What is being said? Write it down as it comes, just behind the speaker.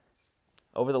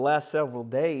Over the last several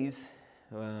days,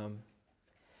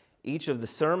 each of the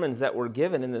sermons that were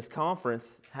given in this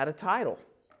conference had a title.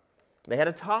 They had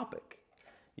a topic.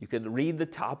 You could read the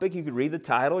topic, you could read the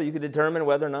title, you could determine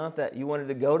whether or not that you wanted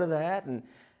to go to that,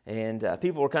 and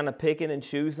people were kind of picking and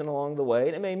choosing along the way.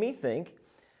 And it made me think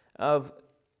of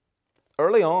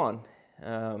early on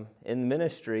in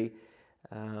ministry,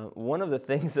 one of the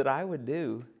things that I would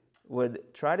do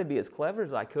would try to be as clever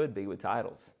as I could be with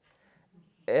titles.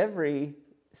 Every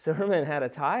sermon had a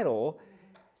title,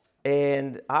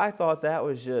 and I thought that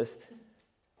was just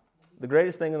the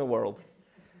greatest thing in the world.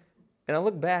 And I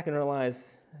look back and realize,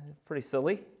 pretty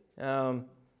silly.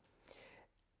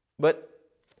 But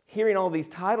hearing all these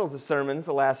titles of sermons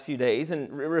the last few days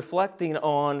and reflecting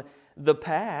on the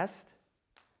past,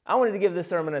 I wanted to give this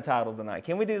sermon a title tonight.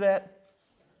 Can we do that?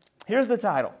 Here's the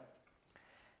title.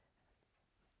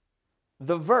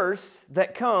 The verse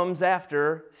that comes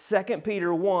after 2 Peter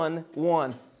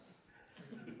 1:1.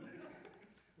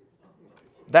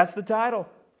 That's the title.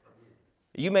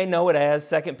 You may know it as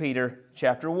 2 Peter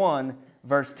chapter 1,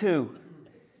 verse 2.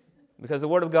 Because the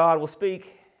Word of God will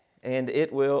speak and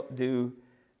it will do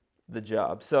the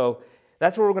job. So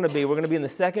that's where we're going to be. We're going to be in the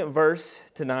second verse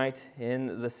tonight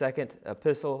in the second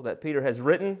epistle that Peter has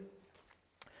written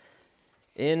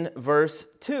in verse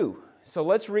 2. So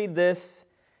let's read this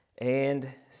and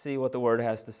see what the Word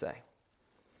has to say.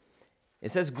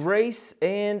 It says, "Grace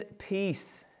and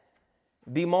peace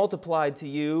be multiplied to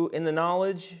you in the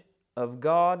knowledge of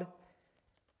God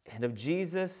and of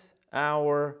Jesus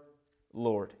our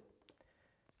Lord."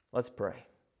 Let's pray.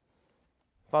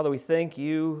 Father, we thank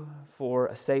you for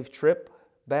a safe trip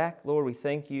back. Lord, we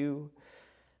thank you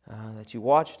that you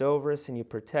watched over us and you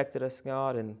protected us,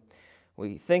 God. And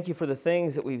we thank you for the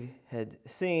things that we had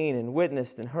seen and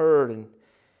witnessed and heard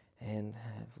and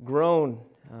have grown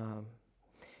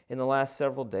in the last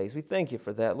several days. We thank you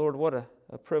for that. Lord, what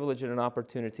a privilege and an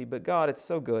opportunity. But God, it's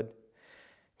so good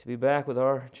to be back with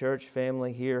our church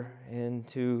family here and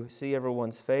to see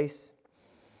everyone's face.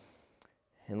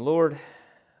 And Lord,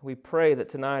 we pray that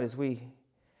tonight as we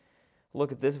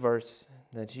look at this verse,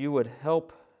 that you would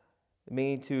help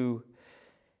me to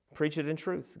preach it in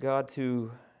truth. God,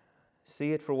 to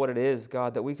see it for what it is.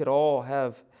 God, that we could all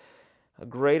have a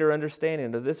greater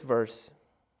understanding of this verse,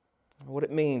 what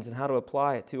it means and how to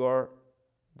apply it to our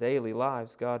daily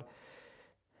lives. God,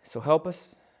 so help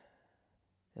us.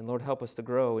 And Lord, help us to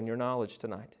grow in your knowledge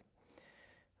tonight.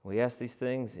 We ask these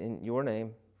things in your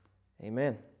name.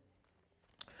 Amen.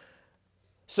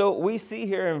 So we see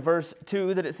here in verse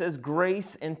 2 that it says,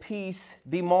 "Grace and peace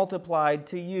be multiplied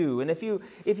to you." And if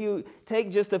you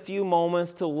take just a few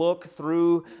moments to look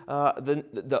through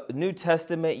the New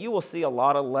Testament, you will see a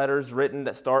lot of letters written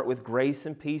that start with "grace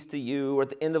and peace to you," or at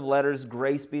the end of letters,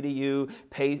 "grace be to you,"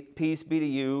 "peace be to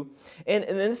you." And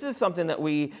this is something that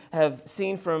we have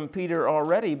seen from Peter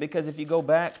already, because if you go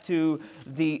back to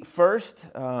the first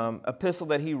epistle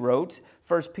that he wrote,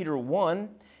 1 Peter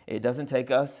 1, it doesn't take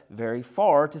us very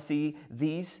far to see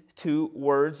these two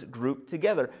words grouped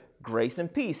together, grace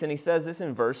and peace. And he says this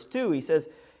in verse 2. He says,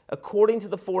 "According to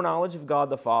the foreknowledge of God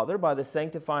the Father, by the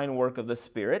sanctifying work of the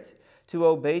Spirit, to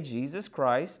obey Jesus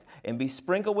Christ and be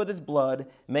sprinkled with His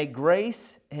blood, may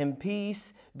grace and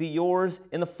peace be yours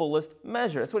in the fullest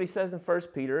measure." That's what he says in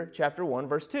 1 Peter chapter 1,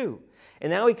 verse 2. And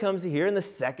now he comes here in the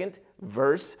second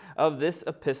verse of this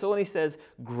epistle, and he says,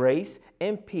 "Grace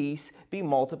and peace be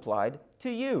multiplied to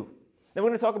you." Now we're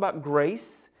going to talk about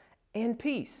grace and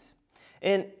peace.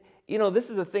 And you know, this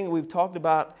is a thing we've talked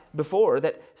about before,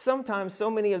 that sometimes so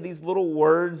many of these little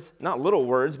words, not little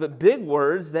words, but big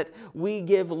words that we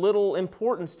give little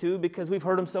importance to because we've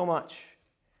heard them so much.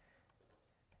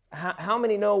 How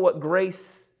many know what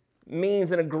grace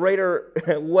means in a greater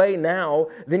way now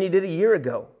than you did a year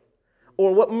ago?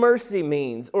 Or what mercy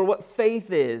means, or what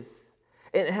faith is,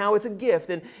 and how it's a gift.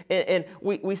 And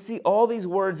we see all these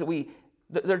words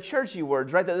that they're churchy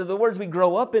words, right? They're the words we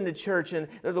grow up into church, and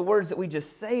they're the words that we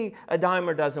just say a dime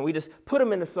a dozen. We just put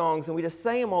them into songs, and we just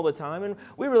say them all the time, and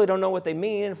we really don't know what they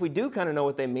mean. And if we do kind of know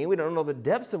what they mean, we don't know the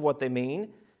depths of what they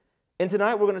mean. And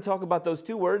tonight we're going to talk about those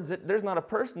two words. That there's not a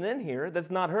person in here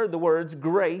that's not heard the words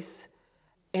grace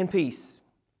and peace.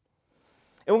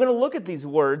 And we're going to look at these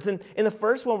words, and the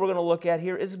first one we're going to look at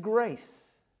here is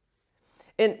grace.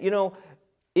 And you know,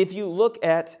 if you look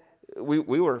at,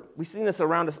 we've seen this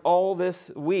around us all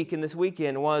this week, and this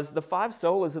weekend was the 5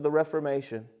 solas of the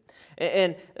Reformation.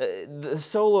 And the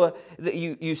sola that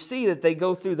you see that they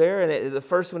go through there, and the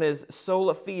first one is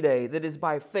sola fide, that is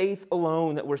by faith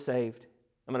alone that we're saved.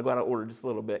 I'm going to go out of order just a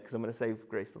little bit because I'm going to save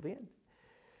grace till the end.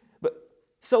 But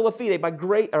sola fide,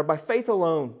 by faith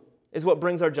alone, is what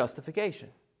brings our justification.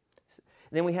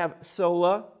 Then we have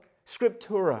sola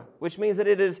scriptura, which means that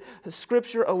it is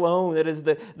Scripture alone that is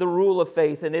the rule of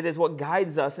faith, and it is what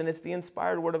guides us, and it's the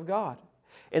inspired Word of God.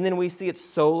 And then we see it's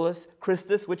solus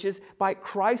Christus, which is by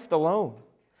Christ alone.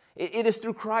 It is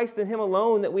through Christ and Him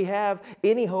alone that we have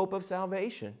any hope of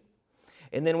salvation.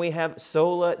 And then we have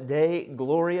sola Dei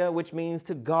Gloria, which means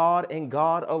to God and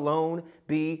God alone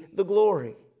be the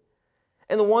glory.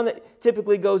 And the one that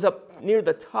typically goes up near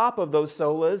the top of those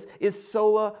solas is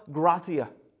sola gratia,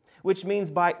 which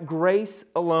means by grace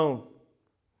alone.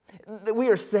 We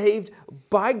are saved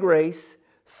by grace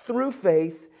through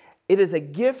faith. It is a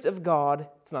gift of God.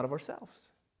 It's not of ourselves.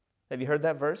 Have you heard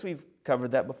that verse? We've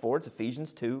covered that before. It's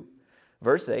Ephesians 2,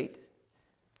 verse 8.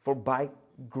 For by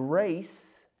grace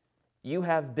you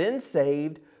have been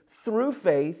saved through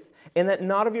faith, and that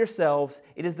not of yourselves.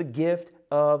 It is the gift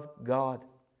of God.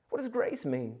 What does grace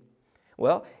mean?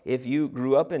 Well, if you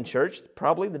grew up in church,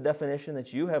 probably the definition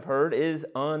that you have heard is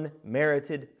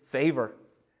unmerited favor.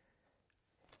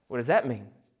 What does that mean?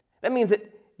 That means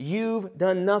that you've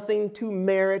done nothing to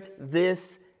merit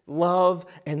this love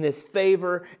and this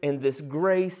favor and this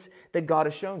grace that God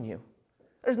has shown you.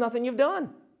 There's nothing you've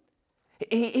done.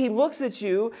 He looks at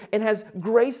you and has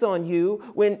grace on you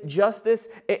when justice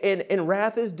and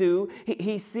wrath is due.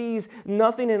 He sees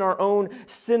nothing in our own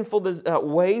sinful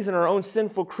ways and our own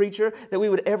sinful creature that we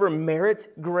would ever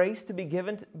merit grace to be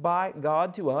given by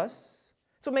God to us.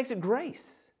 So it makes it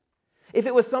grace. If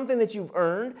it was something that you've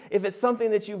earned, if it's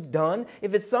something that you've done,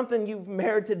 if it's something you've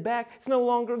merited back, it's no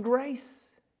longer grace.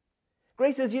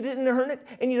 Grace says you didn't earn it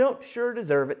and you don't sure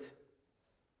deserve it.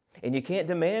 And you can't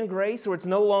demand grace or it's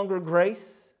no longer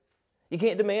grace. You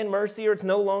can't demand mercy or it's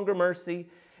no longer mercy.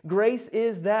 Grace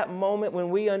is that moment when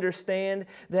we understand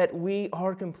that we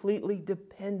are completely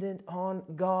dependent on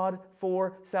God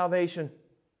for salvation.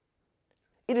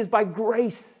 It is by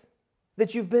grace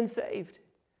that you've been saved.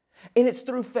 And it's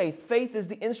through faith. Faith is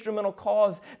the instrumental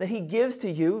cause that He gives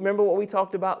to you. Remember what we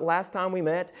talked about last time we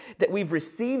met? That we've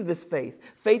received this faith.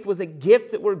 Faith was a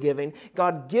gift that we're giving.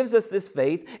 God gives us this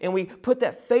faith, and we put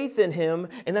that faith in Him,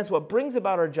 and that's what brings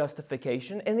about our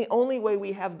justification. And the only way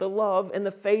we have the love and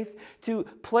the faith to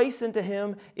place into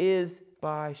Him is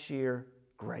by sheer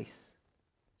grace.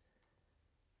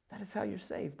 That is how you're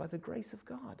saved, by the grace of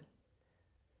God.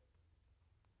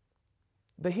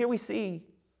 But here we see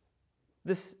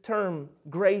this term,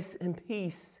 grace and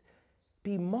peace,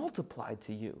 be multiplied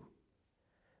to you.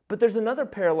 But there's another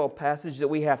parallel passage that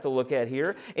we have to look at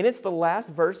here, and it's the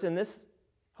last verse in this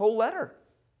whole letter.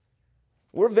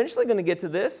 We're eventually going to get to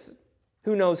this,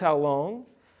 who knows how long.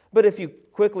 But if you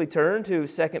quickly turn to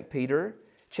 2 Peter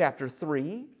chapter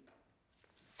 3,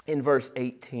 in verse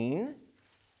 18,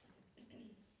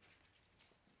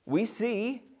 we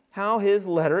see how his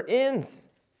letter ends.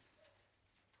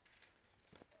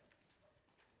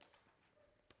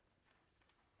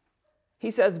 He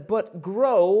says, but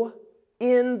grow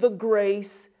in the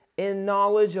grace and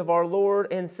knowledge of our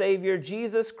Lord and Savior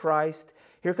Jesus Christ.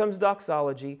 Here comes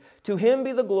doxology. To Him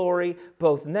be the glory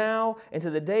both now and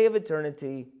to the day of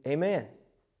eternity. Amen.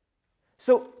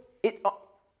 So,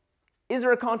 is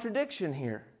there a contradiction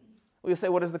here? We'll say,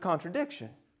 what is the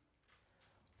contradiction?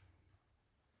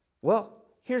 Well,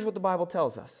 here's what the Bible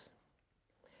tells us.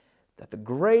 That the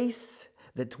grace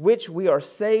that which we are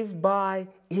saved by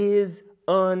is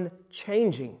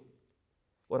unchanging.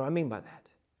 What do I mean by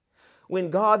that? When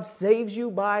God saves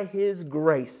you by His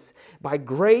grace, by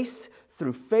grace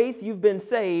through faith you've been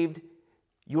saved,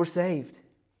 you're saved.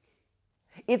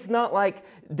 It's not like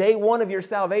day one of your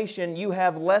salvation you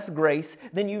have less grace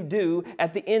than you do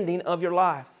at the ending of your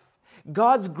life.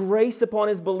 God's grace upon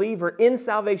His believer in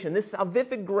salvation, this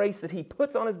salvific grace that He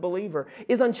puts on His believer,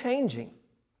 is unchanging.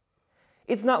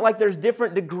 It's not like there's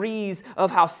different degrees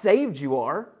of how saved you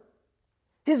are.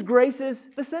 His grace is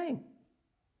the same.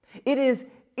 It is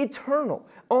eternal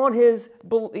on His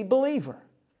believer.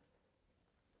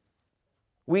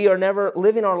 We are never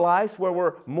living our lives where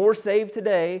we're more saved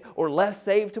today or less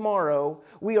saved tomorrow.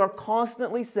 We are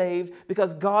constantly saved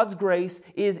because God's grace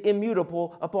is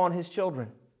immutable upon His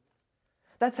children.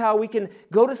 That's how we can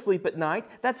go to sleep at night.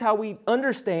 That's how we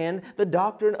understand the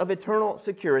doctrine of eternal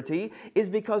security,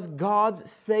 is because God's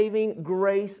saving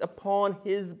grace upon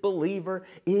His believer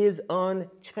is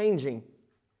unchanging.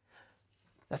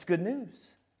 That's good news.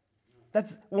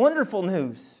 That's wonderful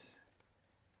news.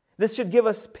 This should give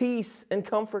us peace and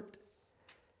comfort.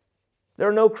 There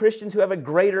are no Christians who have a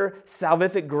greater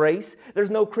salvific grace.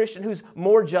 There's no Christian who's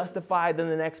more justified than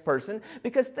the next person.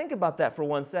 Because think about that for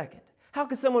 1 second. How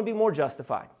could someone be more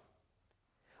justified?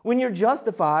 When you're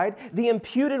justified, the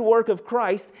imputed work of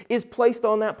Christ is placed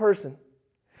on that person.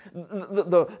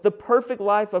 The perfect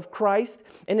life of Christ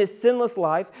and His sinless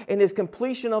life and His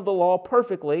completion of the law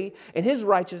perfectly, and His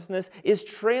righteousness is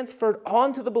transferred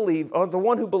onto the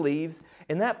one who believes,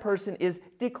 and that person is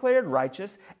declared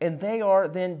righteous, and they are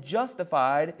then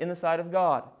justified in the sight of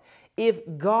God. If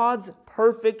God's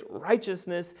perfect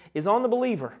righteousness is on the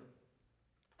believer,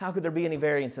 how could there be any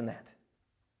variance in that?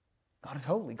 God is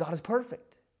holy. God is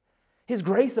perfect. His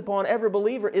grace upon every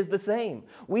believer is the same.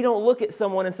 We don't look at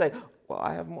someone and say, well,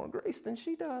 I have more grace than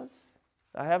she does.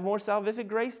 I have more salvific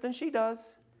grace than she does.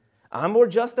 I'm more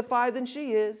justified than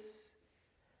she is.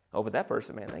 Oh, but that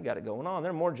person, man, they got it going on.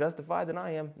 They're more justified than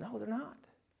I am. No, they're not.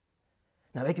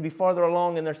 Now, they could be farther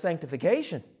along in their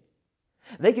sanctification.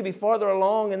 They could be farther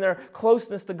along in their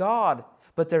closeness to God,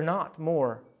 but they're not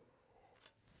more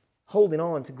holding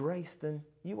on to grace than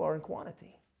you are in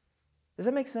quantity. Does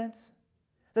that make sense?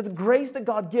 That the grace that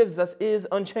God gives us is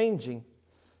unchanging.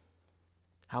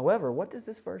 However, what does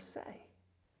this verse say?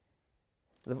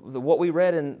 What we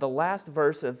read in the last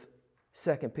verse of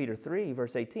 2 Peter 3,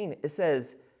 verse 18, it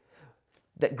says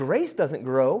that grace doesn't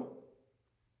grow,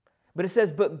 but it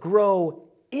says, but grow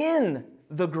in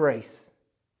the grace.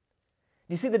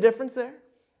 Do you see the difference there?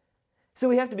 So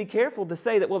we have to be careful to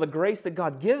say that, well, the grace that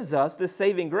God gives us, this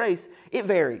saving grace, it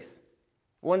varies.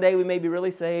 One day we may be really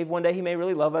saved. One day He may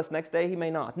really love us. Next day He may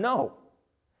not. No.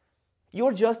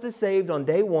 You're just as saved on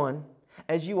day one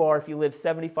as you are if you live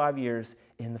 75 years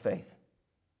in the faith.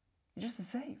 You're just as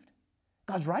saved.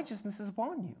 God's righteousness is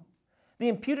upon you. The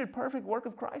imputed perfect work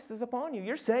of Christ is upon you.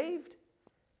 You're saved.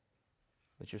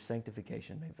 But your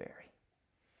sanctification may vary.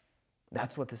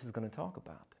 That's what this is going to talk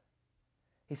about.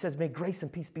 He says, may grace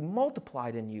and peace be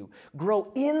multiplied in you.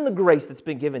 Grow in the grace that's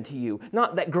been given to you.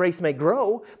 Not that grace may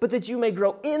grow, but that you may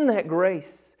grow in that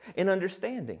grace in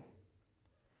understanding.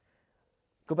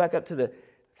 Go back up to the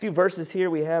few verses here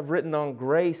we have written on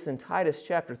grace in Titus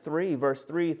chapter 3, verse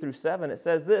 3 through 7. It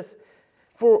says this,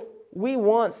 for we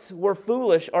once were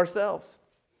foolish ourselves,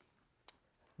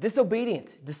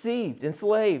 disobedient, deceived,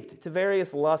 enslaved to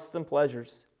various lusts and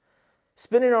pleasures,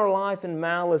 spending our life in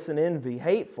malice and envy,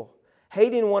 hateful,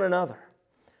 hating one another.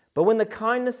 But when the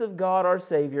kindness of God our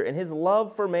Savior and His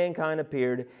love for mankind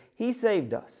appeared, He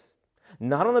saved us,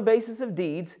 not on the basis of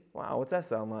deeds. Wow, what's that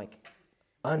sound like?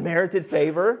 Unmerited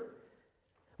favor,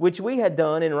 which we had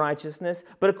done in righteousness,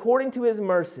 but according to His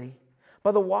mercy,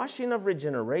 by the washing of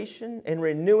regeneration and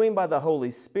renewing by the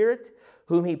Holy Spirit,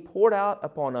 whom He poured out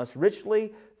upon us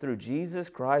richly through Jesus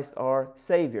Christ our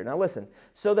Savior. Now listen,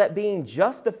 so that being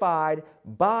justified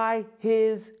by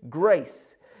His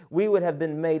grace, we would have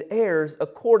been made heirs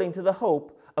according to the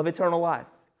hope of eternal life.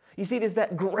 You see, it is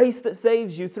that grace that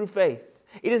saves you through faith.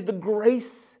 It is the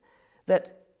grace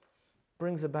that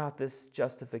brings about this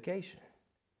justification.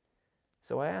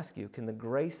 So I ask you, can the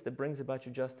grace that brings about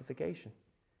your justification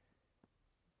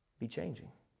be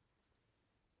changing?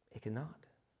 It cannot.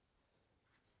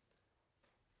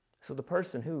 So the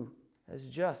person who has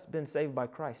just been saved by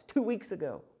Christ 2 weeks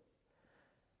ago,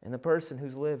 and the person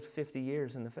who's lived 50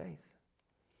 years in the faith,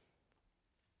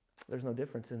 there's no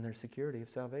difference in their security of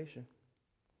salvation,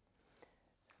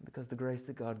 because the grace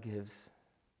that God gives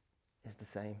is the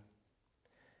same,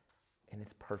 and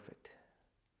it's perfect.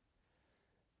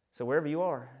 So wherever you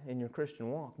are in your Christian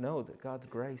walk, know that God's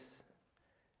grace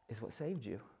is what saved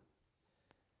you,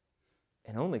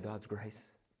 and only God's grace,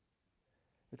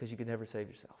 because you could never save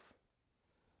yourself,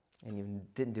 and you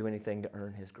didn't do anything to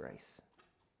earn His grace.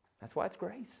 That's why it's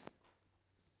grace.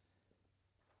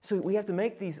 So we have to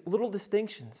make these little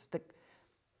distinctions. That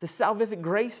the salvific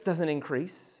grace doesn't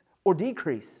increase or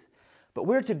decrease, but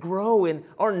we're to grow in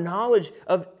our knowledge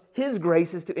of His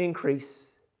grace is to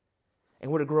increase,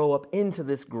 and we're to grow up into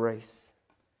this grace.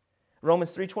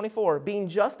 Romans 3:24, being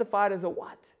justified as a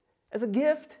what? As a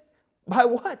gift. By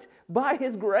what? By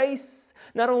His grace.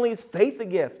 Not only is faith a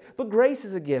gift, but grace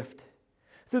is a gift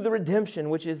through the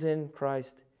redemption which is in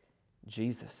Christ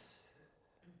Jesus.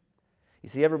 You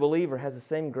see, every believer has the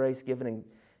same grace given in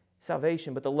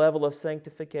salvation, but the level of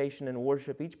sanctification and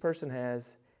worship each person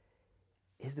has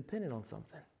is dependent on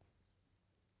something.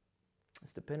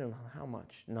 It's dependent on how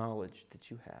much knowledge that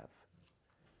you have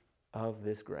of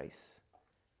this grace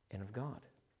and of God.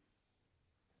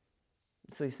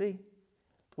 So you see,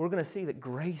 we're going to see that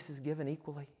grace is given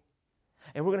equally,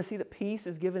 and we're going to see that peace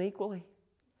is given equally.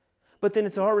 But then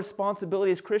it's our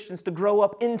responsibility as Christians to grow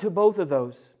up into both of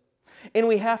those. And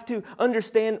we have to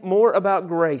understand more about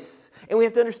grace. And we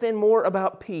have to understand more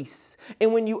about peace.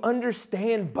 And when you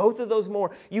understand both of those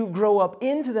more, you grow up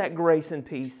into that grace and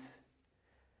peace.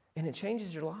 And it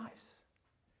changes your lives.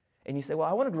 And you say, well,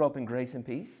 I want to grow up in grace and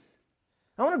peace.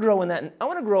 I want to grow in that. I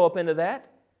want to grow up into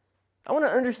that. I want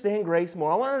to understand grace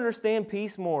more. I want to understand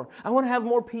peace more. I want to have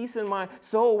more peace in my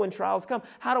soul when trials come.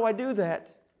 How do I do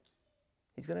that?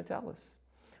 He's going to tell us.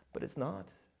 But it's not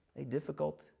a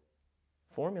difficult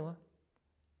formula.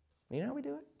 You know how we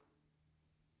do it?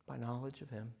 By knowledge of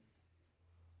Him.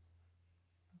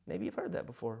 Maybe you've heard that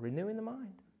before. Renewing the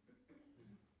mind.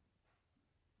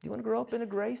 Do you want to grow up in a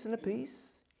grace and a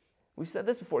peace? We've said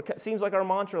this before. It seems like our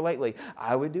mantra lately.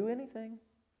 I would do anything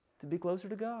to be closer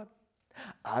to God.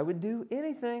 I would do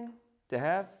anything to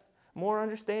have more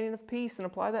understanding of peace and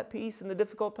apply that peace in the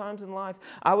difficult times in life.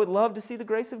 I would love to see the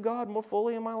grace of God more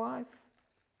fully in my life.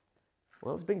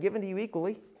 Well, it's been given to you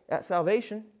equally at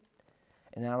salvation.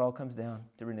 And now it all comes down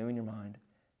to renewing your mind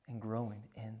and growing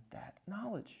in that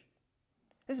knowledge.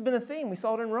 This has been a theme. We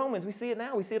saw it in Romans. We see it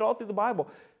now. We see it all through the Bible.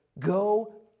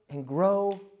 Go and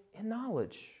grow in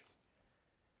knowledge.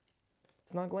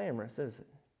 It's not glamorous, is it?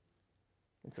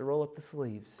 It's a roll up the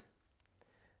sleeves.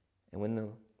 And when the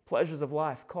pleasures of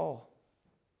life call,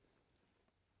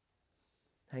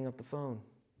 hang up the phone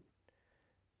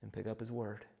and pick up His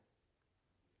Word.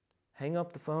 Hang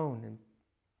up the phone and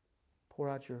pour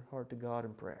out your heart to God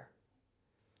in prayer.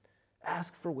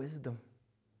 Ask for wisdom.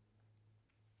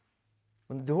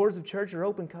 When the doors of church are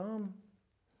open, come.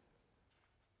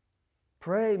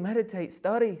 Pray, meditate,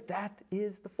 study. That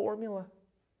is the formula.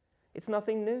 It's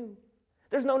nothing new.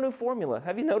 There's no new formula.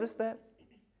 Have you noticed that?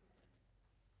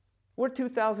 We're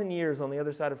 2,000 years on the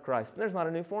other side of Christ, and there's not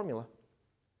a new formula.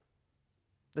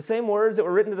 The same words that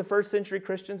were written to the first century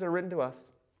Christians are written to us.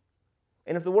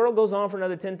 And if the world goes on for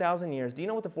another 10,000 years, do you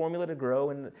know what the formula to grow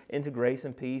into grace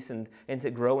and peace and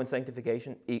to grow in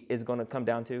sanctification is going to come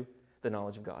down to? The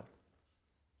knowledge of God.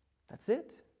 That's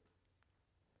it.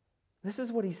 This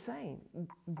is what He's saying.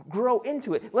 Grow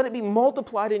into it. Let it be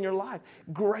multiplied in your life.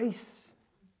 Grace.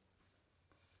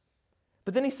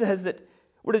 But then He says that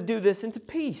we're to do this into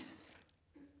peace.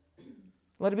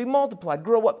 Let it be multiplied.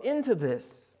 Grow up into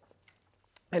this.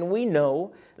 And we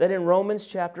know that in Romans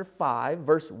chapter 5,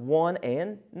 verse 1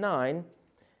 and 9,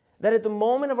 that at the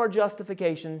moment of our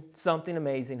justification, something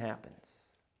amazing happens.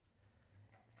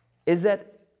 Is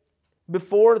that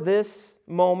before this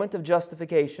moment of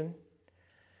justification,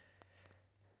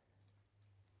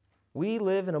 we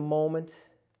live in a moment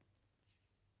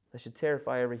that should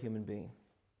terrify every human being.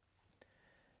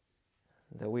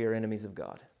 That we are enemies of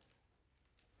God.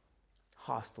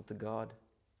 Hostile to God.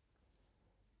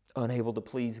 Unable to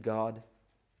please God.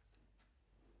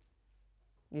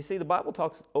 You see, the Bible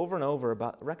talks over and over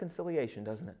about reconciliation,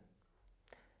 doesn't it?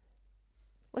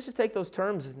 Let's just take those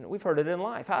terms, and we've heard it in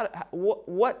life.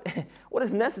 What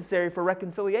is necessary for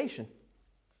reconciliation?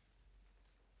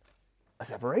 A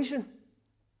separation.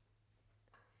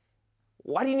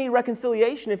 Why do you need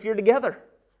reconciliation if you're together?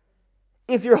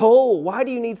 If you're whole, why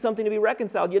do you need something to be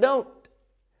reconciled? You don't.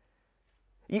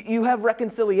 You have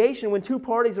reconciliation when two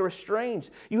parties are estranged.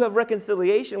 You have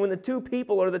reconciliation when the two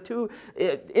people or the two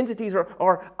entities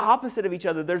are opposite of each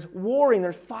other. There's warring,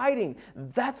 there's fighting.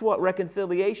 That's what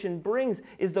reconciliation brings,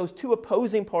 is those two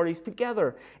opposing parties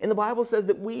together. And the Bible says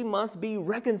that we must be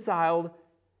reconciled,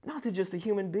 not to just a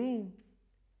human being.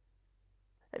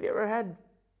 Have you ever had,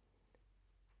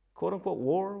 quote-unquote,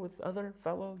 war with other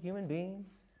fellow human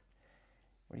beings?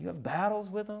 Where you have battles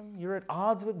with them, you're at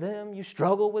odds with them, you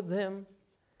struggle with them.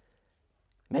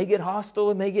 It may get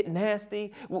hostile, it may get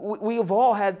nasty. We have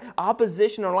all had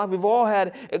opposition in our life. We've all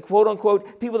had,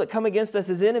 quote-unquote, people that come against us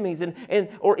as enemies,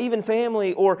 or even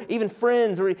family, or even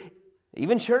friends, or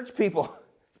even church people.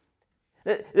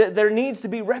 There needs to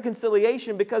be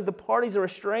reconciliation because the parties are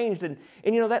estranged, and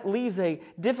that leaves a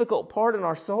difficult part in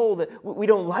our soul that we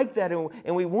don't like that,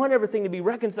 and we want everything to be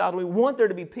reconciled, and we want there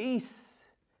to be peace.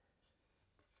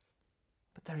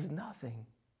 But there's nothing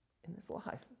in this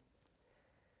life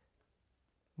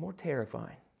more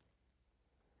terrifying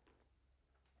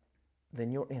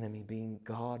than your enemy being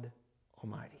God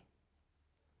Almighty.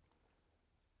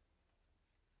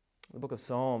 The book of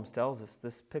Psalms tells us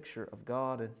this picture of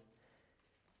God, and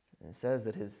it says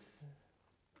that His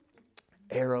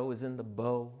arrow is in the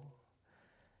bow,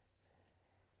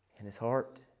 and His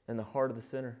heart, and the heart of the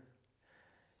sinner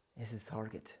is His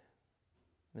target.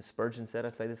 Ms. Spurgeon said,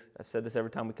 I've said this every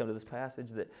time we come to this passage,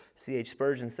 that C.H.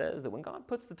 Spurgeon says that when God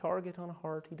puts the target on a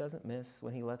heart, He doesn't miss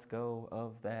when He lets go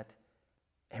of that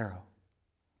arrow.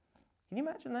 Can you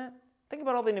imagine that? Think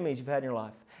about all the enemies you've had in your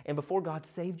life. And before God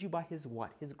saved you by His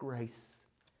what? His grace,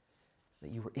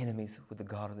 that you were enemies with the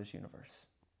God of this universe.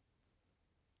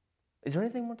 Is there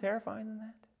anything more terrifying than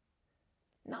that?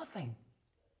 Nothing.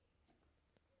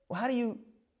 Well, how do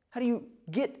you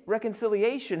get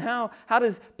reconciliation? How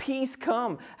does peace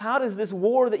come? How does this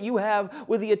war that you have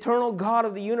with the eternal God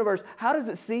of the universe, how does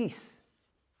it cease?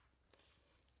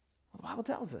 Well, the Bible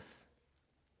tells us.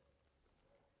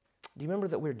 Do you remember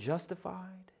that we're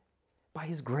justified by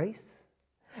His grace?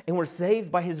 And we're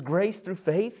saved by His grace through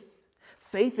faith?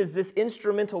 Faith is this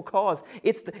instrumental cause.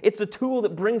 It's the tool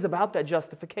that brings about that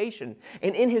justification.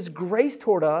 And in His grace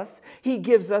toward us, He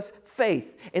gives us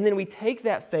faith. And then we take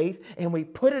that faith and we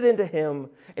put it into Him,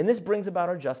 and this brings about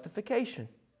our justification.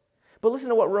 But listen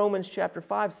to what Romans chapter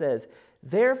 5 says.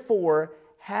 Therefore,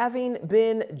 having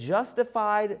been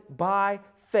justified by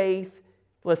faith,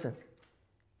 listen,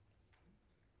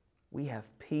 we have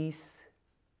peace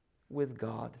with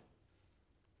God.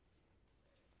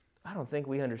 I don't think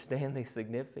we understand the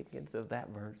significance of that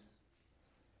verse.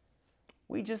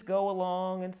 We just go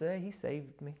along and say, He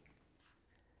saved me.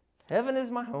 Heaven is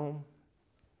my home.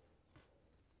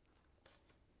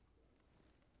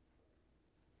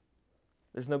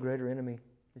 There's no greater enemy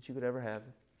that you could ever have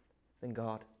than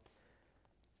God.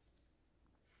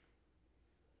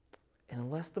 And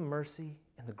unless the mercy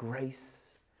and the grace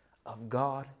of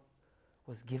God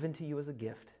was given to you as a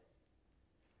gift,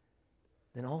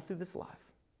 then all through this life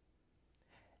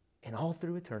and all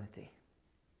through eternity,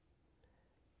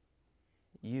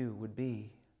 you would be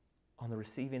on the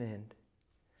receiving end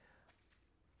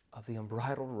of the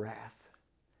unbridled wrath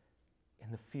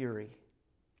and the fury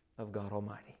of God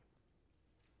Almighty.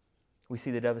 We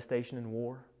see the devastation in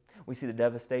war. We see the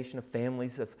devastation of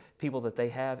families, of people that they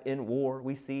have in war.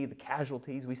 We see the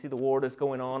casualties. We see the war that's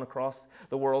going on across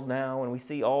the world now, and we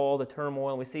see all the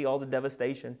turmoil. We see all the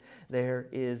devastation. There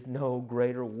is no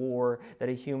greater war that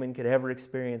a human could ever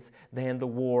experience than the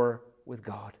war with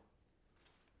God.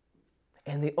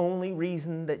 And the only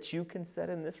reason that you can sit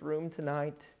in this room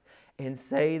tonight and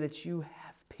say that you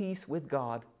have peace with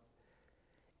God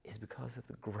is because of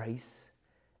the grace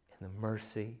and the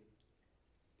mercy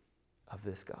of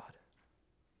this God.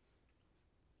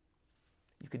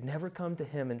 You could never come to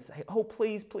Him and say, oh,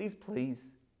 please, please, please,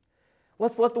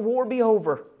 let's let the war be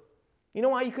over. You know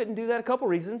why you couldn't do that? A couple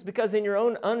reasons. Because in your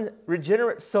own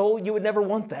unregenerate soul, you would never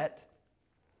want that.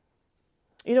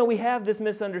 You know, we have this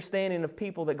misunderstanding of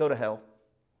people that go to hell.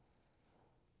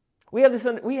 We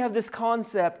have this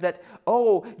concept that,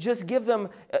 oh, just give them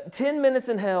 10 minutes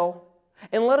in hell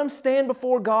and let them stand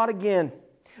before God again.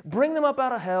 Bring them up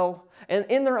out of hell, and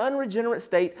in their unregenerate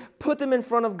state, put them in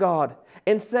front of God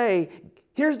and say,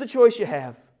 here's the choice you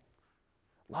have.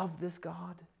 Love this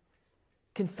God.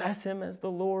 Confess Him as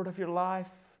the Lord of your life,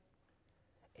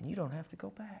 and you don't have to go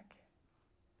back.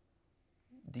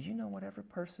 Do you know what every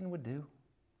person would do?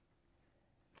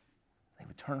 They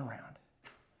would turn around,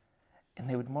 and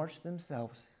they would march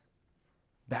themselves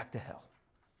back to hell.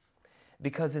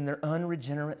 Because in their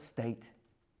unregenerate state,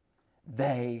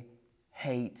 they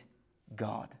hate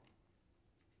God.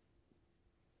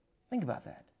 Think about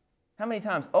that. How many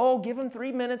times? Oh, give them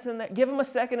 3 minutes in there, give them a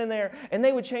second in there, and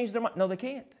they would change their mind. No, they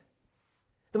can't.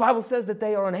 The Bible says that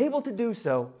they are unable to do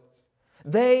so.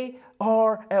 They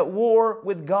are at war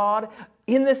with God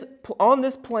on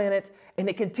this planet, and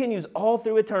it continues all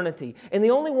through eternity. And the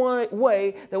only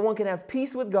way that one can have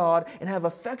peace with God and have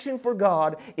affection for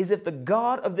God is if the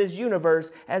God of this universe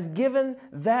has given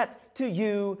that to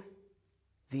you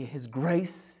via His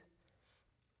grace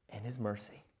and His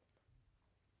mercy.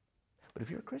 But if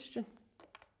you're a Christian,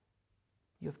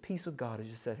 you have peace with God as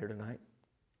you sat here tonight.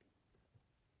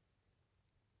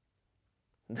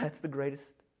 That's the greatest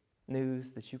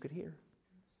news that you could hear.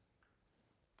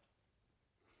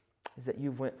 Is that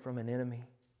you've went from an enemy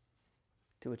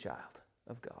to a child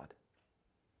of God.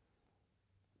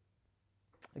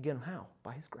 Again, how?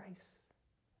 By His grace.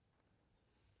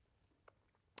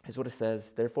 Here's what it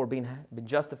says. Therefore, being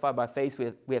justified by faith,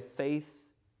 we have faith.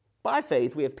 By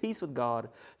faith, we have peace with God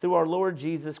through our Lord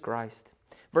Jesus Christ.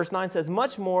 Verse 9 says,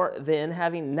 much more then,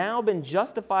 having now been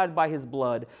justified by His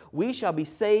blood, we shall be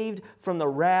saved from the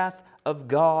wrath of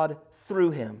God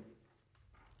through Him.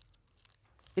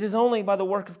 It is only by the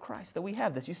work of Christ that we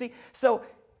have this. You see, so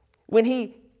when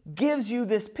He gives you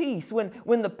this peace,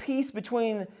 when the peace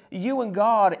between you and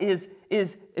God is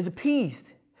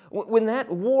appeased, when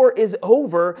that war is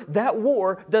over, that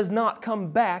war does not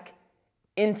come back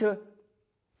into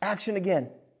action again.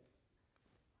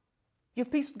 You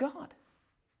have peace with God.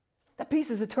 That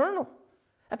peace is eternal.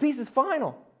 That peace is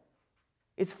final.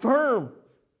 It's firm.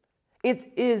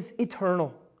 It is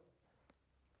eternal.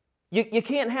 You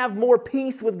can't have more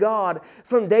peace with God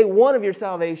from day one of your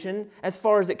salvation as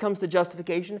far as it comes to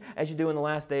justification as you do in the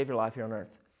last day of your life here on earth.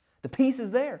 The peace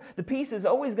is there. The peace is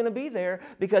always going to be there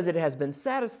because it has been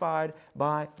satisfied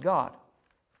by God.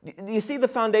 Do you see the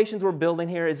foundations we're building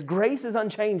here? Is grace is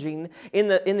unchanging in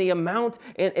the amount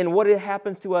and what it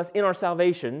happens to us in our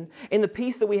salvation. And the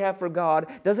peace that we have for God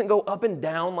doesn't go up and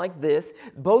down like this.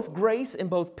 Both grace and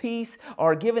both peace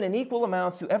are given in equal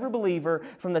amounts to every believer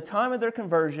from the time of their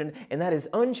conversion, and that is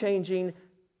unchanging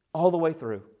all the way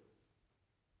through.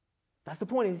 That's the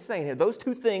point he's saying here. Those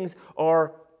two things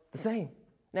are the same.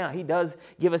 Now, he does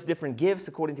give us different gifts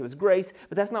according to his grace,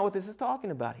 but that's not what this is talking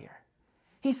about here.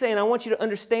 He's saying, I want you to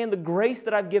understand the grace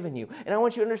that I've given you, and I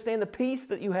want you to understand the peace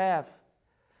that you have,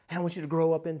 and I want you to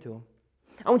grow up into them.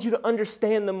 I want you to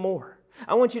understand them more.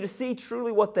 I want you to see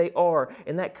truly what they are,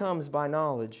 and that comes by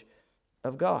knowledge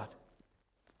of God.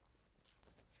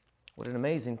 What an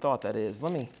amazing thought that is.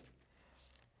 Let me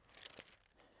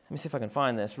see if I can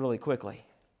find this really quickly,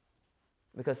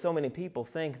 because so many people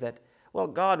think that, well,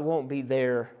 God won't be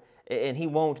there, and He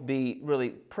won't be really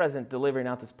present delivering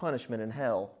out this punishment in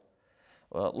hell.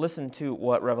 Well, listen to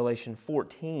what Revelation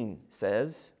 14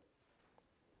 says.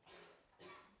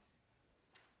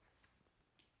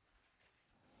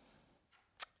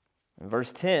 In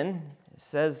verse 10, it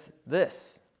says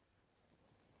this.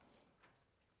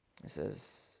 It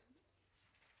says,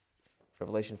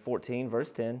 Revelation 14,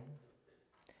 verse 10.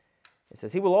 It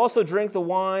says, He will also drink the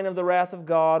wine of the wrath of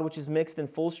God, which is mixed in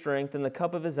full strength in the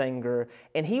cup of His anger,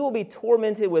 and He will be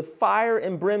tormented with fire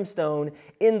and brimstone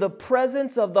in the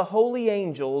presence of the holy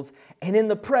angels and in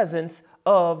the presence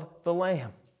of the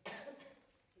Lamb.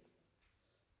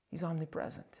 He's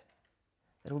omnipresent.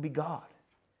 That will be God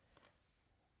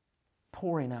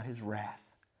pouring out His wrath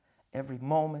every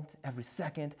moment, every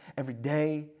second, every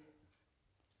day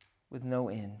with no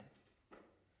end.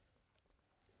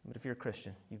 But if you're a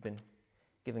Christian, you've been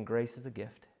given grace as a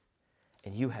gift,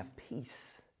 and you have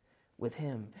peace with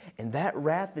Him. And that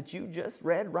wrath that you just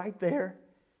read right there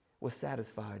was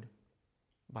satisfied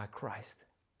by Christ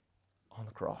on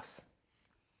the cross.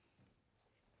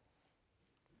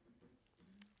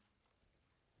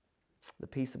 The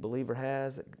peace a believer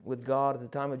has with God at the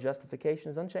time of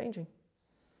justification is unchanging.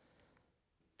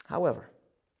 However,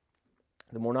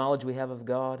 the more knowledge we have of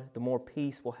God, the more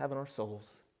peace we'll have in our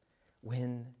souls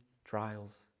when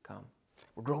trials come.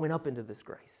 We're growing up into this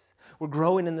grace. We're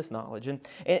growing in this knowledge. And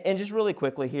just really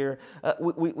quickly here,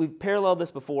 we've paralleled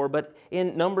this before, but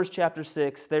in Numbers chapter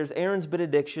 6, there's Aaron's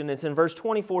benediction. It's in verse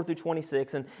 24 through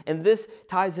 26, and this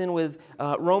ties in with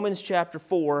Romans chapter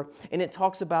 4, and it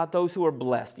talks about those who are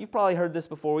blessed. You've probably heard this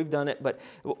before. We've done it, but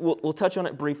we'll touch on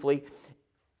it briefly.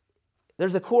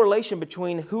 There's a correlation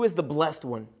between who is the blessed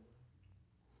one.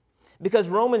 Because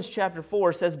Romans chapter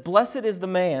 4 says, Blessed is the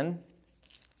man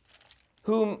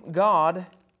whom God,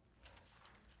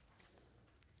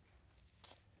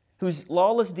 whose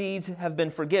lawless deeds have been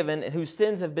forgiven and whose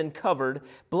sins have been covered.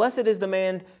 Blessed is the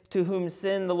man to whom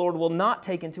sin the Lord will not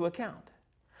take into account.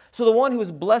 So the one who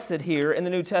is blessed here in the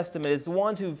New Testament is the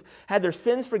ones who've had their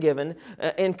sins forgiven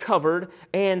and covered,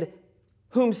 and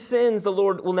whom sins the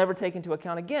Lord will never take into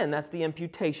account again. That's the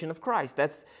imputation of Christ.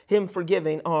 That's Him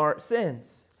forgiving our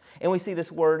sins. And we see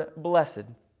this word blessed.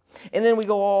 And then we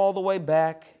go all the way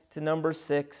back to number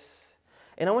 6.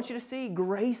 And I want you to see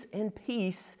grace and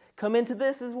peace come into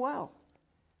this as well.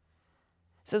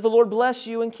 It says, the Lord bless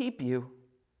you and keep you.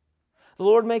 The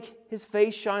Lord make His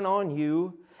face shine on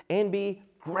you and be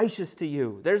gracious to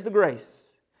you. There's the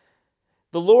grace.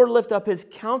 The Lord lift up His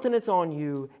countenance on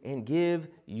you and give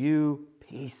you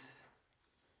peace.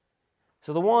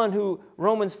 So the one who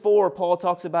Romans 4, Paul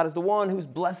talks about, is the one who's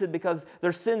blessed because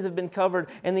their sins have been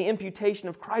covered and the imputation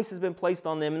of Christ has been placed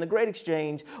on them in the great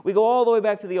exchange. We go all the way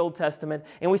back to the Old Testament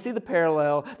and we see the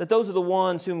parallel that those are the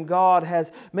ones whom God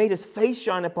has made His face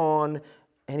shine upon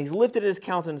and He's lifted His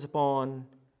countenance upon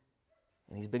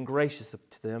and He's been gracious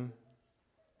to them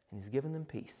and He's given them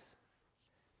peace.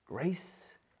 Grace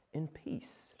and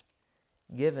peace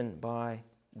given by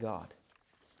God.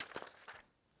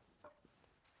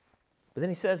 But then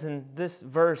he says in this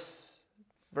verse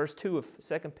 2 of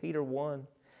 2 Peter 1,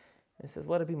 it says,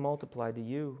 let it be multiplied to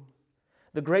you.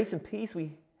 The grace and peace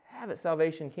we have at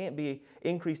salvation can't be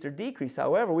increased or decreased.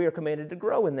 However, we are commanded to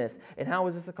grow in this. And how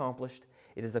is this accomplished?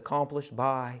 It is accomplished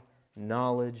by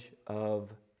knowledge of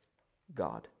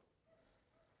God.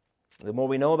 The more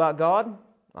we know about God,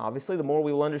 obviously, the more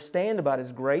we will understand about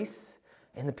His grace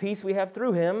and the peace we have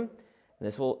through Him. And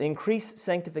this will increase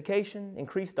sanctification,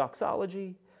 increase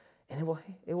doxology, and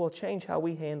it will change how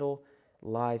we handle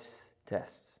life's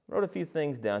tests. I wrote a few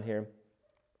things down here.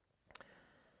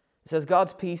 It says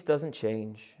God's peace doesn't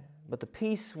change, but the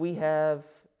peace we have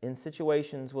in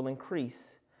situations will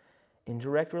increase in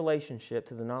direct relationship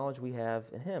to the knowledge we have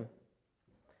in Him.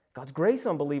 God's grace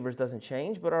on believers doesn't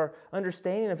change, but our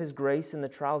understanding of His grace in the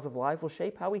trials of life will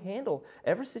shape how we handle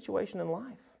every situation in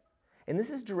life. And this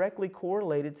is directly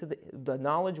correlated to the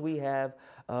knowledge we have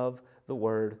of the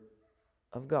Word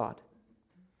of God.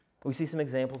 We see some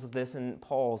examples of this in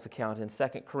Paul's account in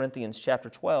 2 Corinthians chapter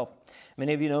 12.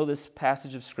 Many of you know this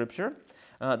passage of Scripture.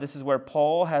 This is where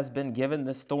Paul has been given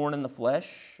this thorn in the flesh,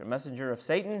 a messenger of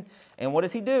Satan. And what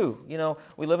does he do? You know,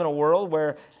 we live in a world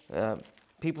where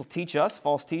people teach us,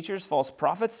 false teachers, false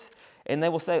prophets, and they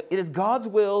will say, it is God's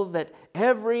will that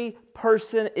every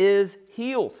person is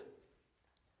healed.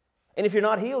 And if you're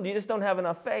not healed, you just don't have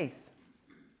enough faith.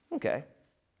 Okay,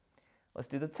 let's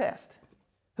do the test.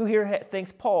 Who here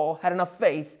thinks Paul had enough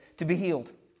faith to be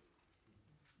healed?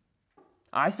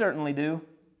 I certainly do.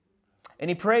 And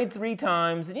he prayed 3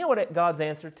 times, and you know what God's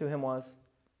answer to him was?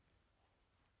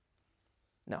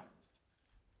 No.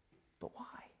 But why?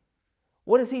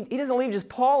 What is he? He doesn't leave just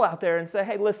Paul out there and say,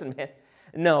 hey, listen, man,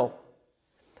 no.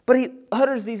 But he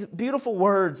utters these beautiful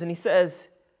words, and he says,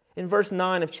 in verse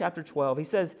 9 of chapter 12, he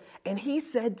says, and he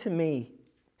said to me,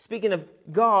 speaking of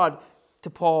God to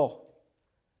Paul,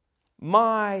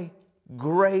 my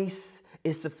grace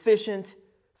is sufficient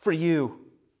for you.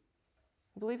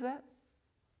 You believe that?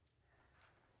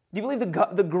 Do you believe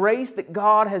the grace that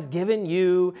God has given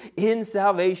you in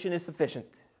salvation is sufficient?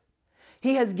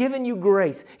 He has given you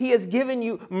grace. He has given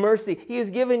you mercy. He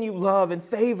has given you love and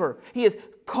favor. He has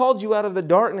called you out of the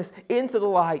darkness into the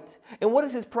light. And what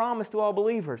is His promise to all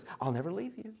believers? I'll never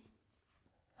leave you.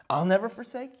 I'll never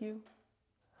forsake you.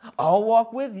 I'll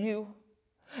walk with you.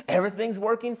 Everything's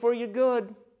working for your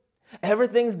good.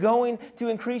 Everything's going to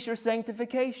increase your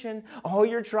sanctification. All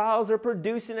your trials are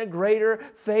producing a greater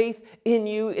faith in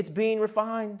you. It's being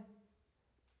refined.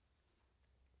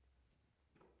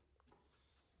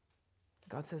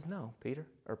 God says, no, Peter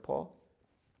or Paul,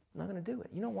 I'm not going to do it.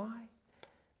 You know why?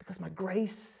 Because my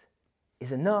grace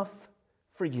is enough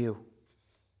for you.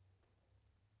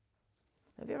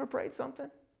 Have you ever prayed something?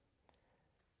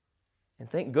 And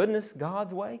thank goodness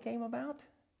God's way came about,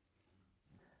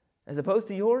 as opposed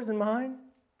to yours and mine?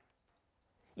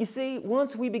 You see,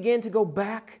 once we begin to go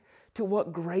back to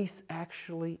what grace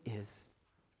actually is,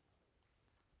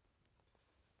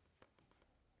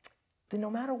 then no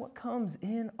matter what comes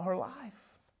in our life,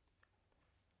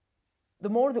 the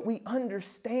more that we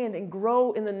understand and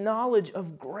grow in the knowledge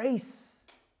of grace,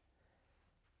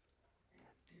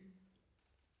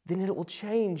 then it will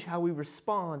change how we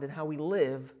respond and how we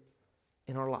live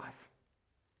in our life.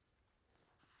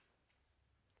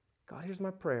 God, here's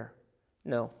my prayer.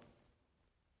 No.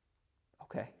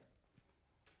 Okay.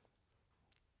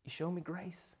 You show me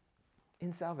grace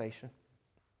in salvation.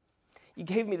 You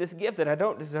gave me this gift that I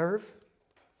don't deserve.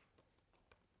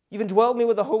 You've indwelled me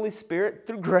with the Holy Spirit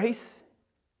through grace.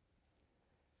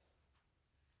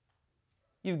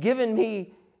 You've given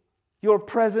me your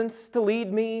presence to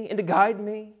lead me and to guide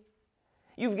me.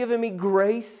 You've given me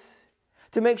grace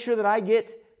to make sure that I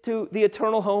get to the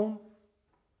eternal home.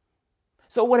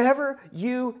 So whatever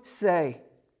you say,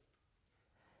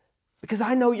 because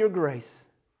I know your grace,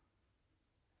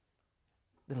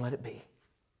 then let it be.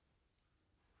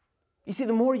 You see,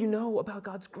 the more you know about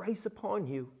God's grace upon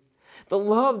you, the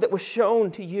love that was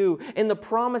shown to you, and the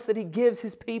promise that He gives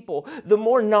His people, the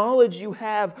more knowledge you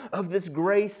have of this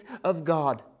grace of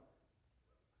God,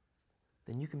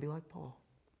 then you can be like Paul.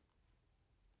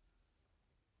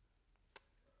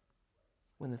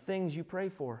 When the things you pray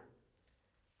for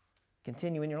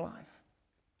continue in your life,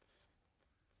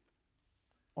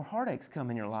 or heartaches come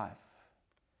in your life,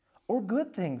 or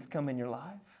good things come in your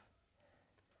life,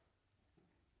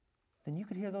 then you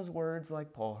could hear those words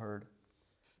like Paul heard.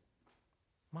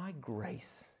 My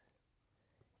grace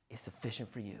is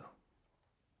sufficient for you.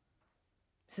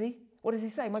 See? What does he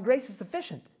say? My grace is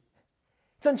sufficient.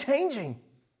 It's unchanging.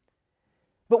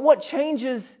 But what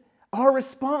changes our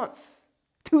response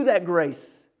to that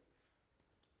grace?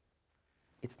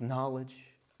 It's knowledge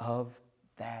of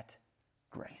that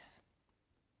grace.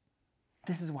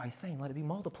 This is why he's saying, let it be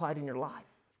multiplied in your life.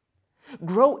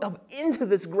 Grow up into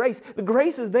this grace. The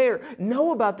grace is there.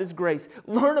 Know about this grace.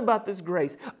 Learn about this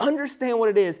grace. Understand what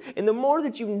it is. And the more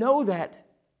that you know that,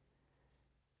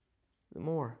 the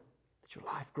more that your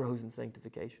life grows in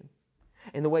sanctification.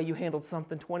 And the way you handled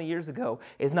something 20 years ago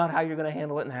is not how you're going to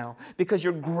handle it now, because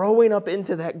you're growing up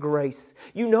into that grace.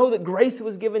 You know that grace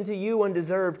was given to you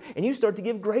undeserved, and you start to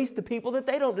give grace to people that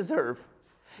they don't deserve.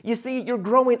 You see, you're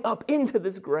growing up into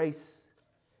this grace.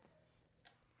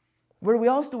 Where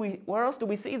else do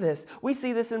we see this? We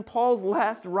see this in Paul's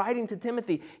last writing to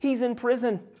Timothy. He's in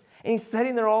prison, and he's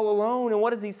sitting there all alone. And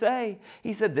what does he say?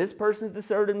 He said, this person has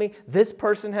deserted me. This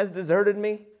person has deserted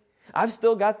me. I've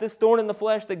still got this thorn in the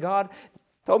flesh that God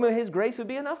told me His grace would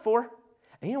be enough for.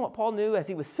 And you know what Paul knew as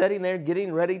he was sitting there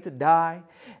getting ready to die,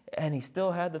 and he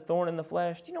still had the thorn in the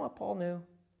flesh? Do you know what Paul knew?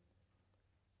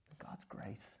 God's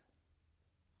grace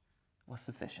was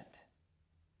sufficient.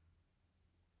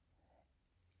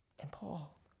 And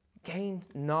Paul gained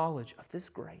knowledge of this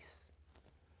grace.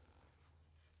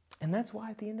 And that's why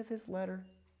at the end of his letter,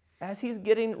 as he's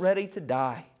getting ready to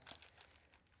die,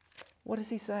 what does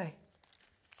he say?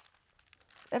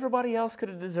 Everybody else could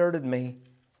have deserted me.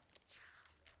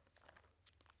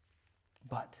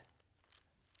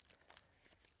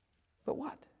 But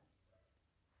what?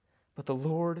 But the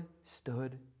Lord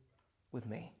stood with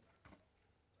me.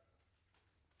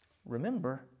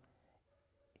 Remember,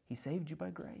 He saved you by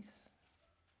grace.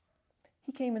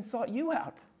 He came and sought you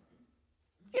out.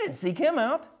 You didn't seek Him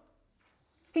out.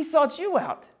 He sought you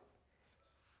out.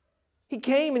 He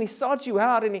came and He sought you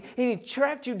out, and He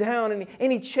tracked you down,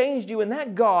 and He changed you. And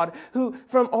that God who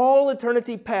from all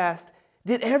eternity past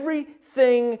did everything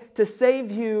to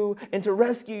save you and to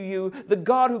rescue you, the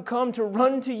God who come to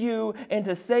run to you and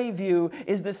to save you,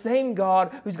 is the same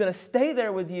God who's going to stay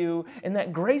there with you. And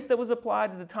that grace that was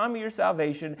applied at the time of your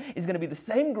salvation is going to be the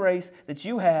same grace that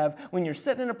you have when you're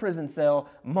sitting in a prison cell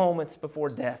moments before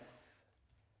death.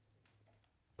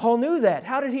 Paul knew that.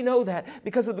 How did he know that?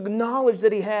 Because of the knowledge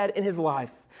that he had in his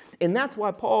life. And that's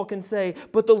why Paul can say,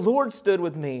 but the Lord stood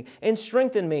with me and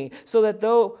strengthened me, so that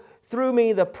through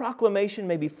me the proclamation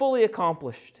may be fully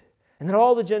accomplished, and that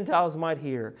all the Gentiles might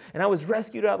hear. And I was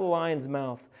rescued out of the lion's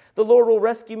mouth. The Lord will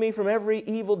rescue me from every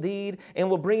evil deed and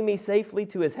will bring me safely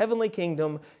to His heavenly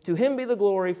kingdom. To Him be the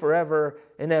glory forever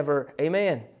and ever.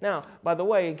 Amen. Now, by the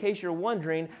way, in case you're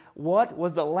wondering, what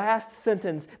was the last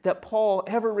sentence that Paul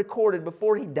ever recorded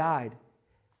before he died?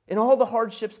 In all the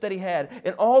hardships that he had,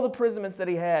 in all the imprisonments that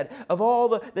he had, of all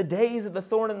the days of the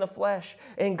thorn in the flesh,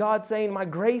 and God saying, my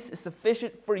grace is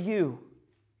sufficient for you.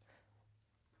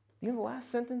 You know the last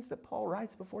sentence that Paul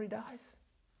writes before he dies?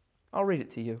 I'll read it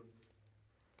to you.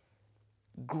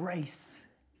 Grace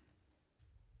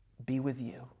be with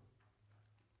you.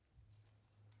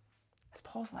 That's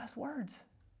Paul's last words.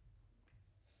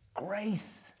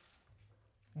 Grace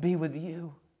be with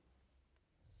you.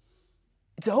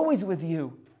 It's always with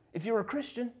you. If you're a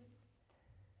Christian,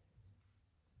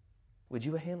 would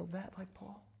you have handled that like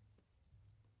Paul?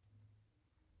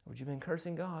 Or would you have been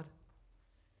cursing God?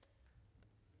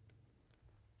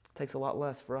 It takes a lot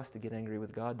less for us to get angry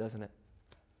with God, doesn't it?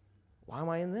 Why am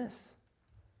I in this?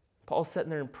 Paul's sitting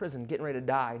there in prison, getting ready to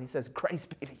die, and he says, grace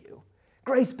be to you.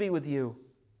 Grace be with you.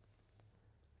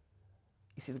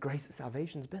 You see, the grace of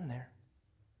salvation's been there.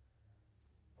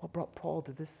 What brought Paul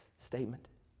to this statement?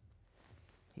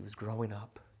 He was growing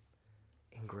up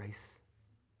in grace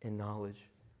and knowledge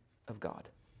of God.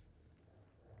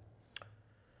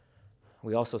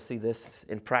 We also see this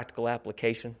in practical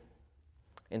application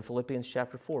in Philippians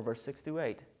chapter 4, verse 6 through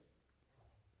 8.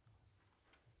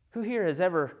 Who here has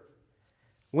ever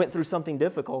went through something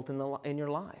difficult in your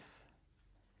life?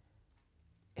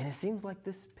 And it seems like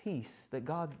this peace that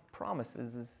God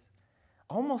promises is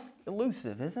almost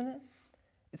elusive, isn't it?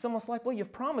 It's almost like, well,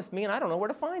 you've promised me and I don't know where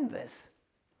to find this.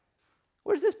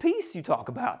 Where's this peace you talk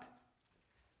about?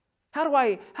 How do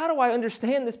I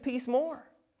understand this peace more?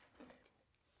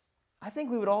 I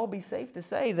think we would all be safe to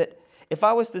say that if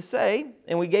I was to say,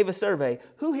 and we gave a survey,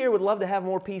 who here would love to have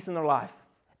more peace in their life?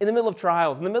 In the middle of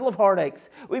trials, in the middle of heartaches,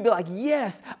 we'd be like,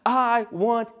 yes, I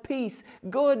want peace.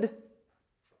 Good.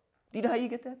 Do you know how you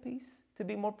get that peace to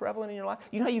be more prevalent in your life?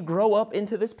 You know how you grow up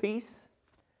into this peace?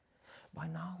 By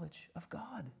knowledge of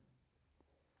God.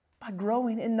 By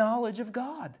growing in knowledge of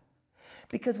God.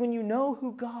 Because when you know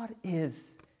who God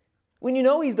is, when you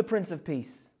know He's the Prince of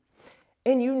Peace,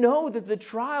 and you know that the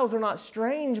trials are not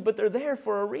strange, but they're there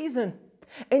for a reason,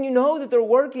 and you know that they're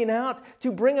working out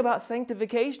to bring about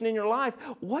sanctification in your life,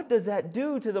 what does that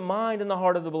do to the mind and the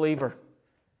heart of the believer?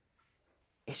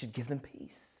 It should give them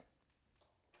peace.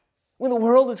 When the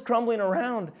world is crumbling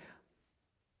around,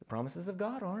 the promises of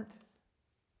God aren't.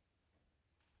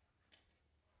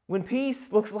 When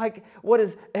peace looks like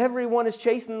everyone is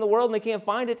chasing in the world and they can't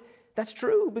find it, that's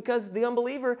true because the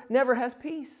unbeliever never has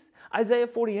peace. Isaiah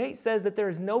 48 says that there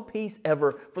is no peace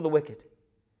ever for the wicked.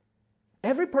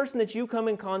 Every person that you come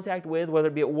in contact with, whether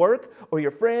it be at work or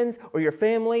your friends or your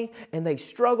family, and they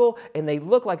struggle and they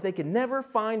look like they can never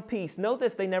find peace, know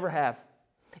this, they never have.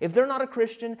 If they're not a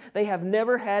Christian, they have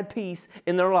never had peace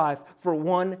in their life for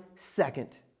 1 second.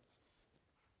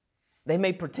 They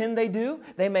may pretend they do.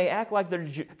 They may act like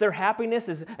their happiness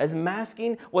is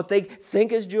masking what they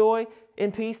think is joy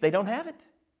and peace. They don't have it.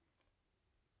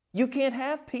 You can't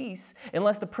have peace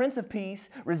unless the Prince of Peace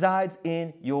resides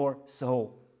in your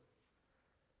soul.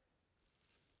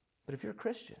 But if you're a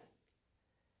Christian,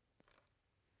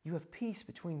 you have peace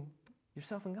between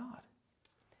yourself and God.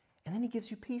 And then He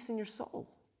gives you peace in your soul.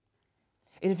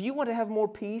 And if you want to have more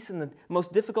peace in the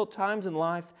most difficult times in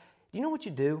life, do you know what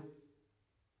you do?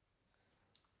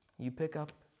 You pick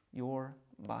up your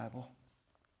Bible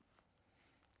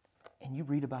and you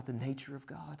read about the nature of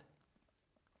God.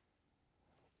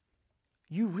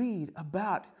 You read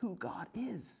about who God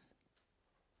is.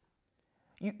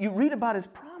 You read about His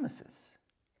promises.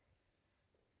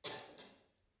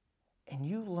 And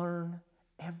you learn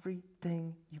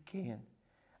everything you can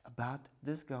about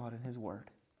this God and His Word.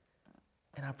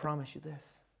 And I promise you this,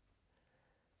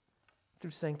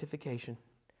 through sanctification,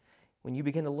 when you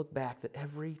begin to look back at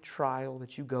every trial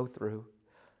that you go through,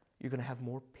 you're going to have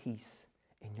more peace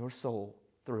in your soul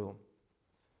through them.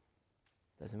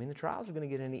 Doesn't mean the trials are going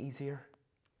to get any easier,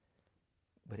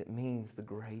 but it means the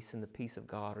grace and the peace of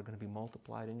God are going to be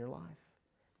multiplied in your life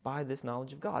by this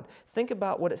knowledge of God. Think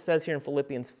about what it says here in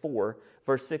Philippians 4,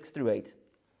 verse 6 through 8.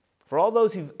 For all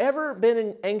those who've ever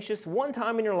been anxious one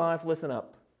time in your life, listen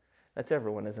up. That's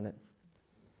everyone, isn't it?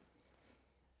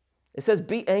 It says,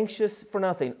 be anxious for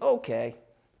nothing. Okay.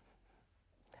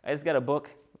 I just got a book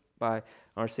by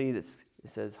R.C. It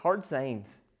says, hard sayings,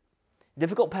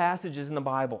 difficult passages in the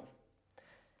Bible.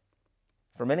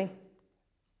 For many,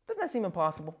 doesn't that seem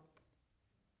impossible?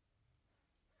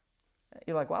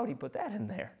 You're like, why would he put that in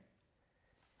there?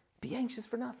 Be anxious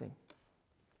for nothing.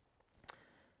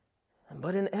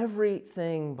 But in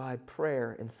everything by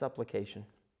prayer and supplication,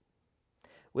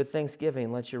 with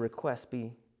thanksgiving, let your requests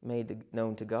be made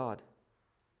known to God.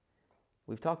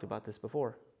 We've talked about this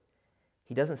before.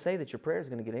 He doesn't say that your prayer is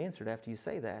going to get answered after you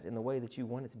say that in the way that you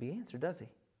want it to be answered, does He?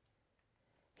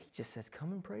 He just says,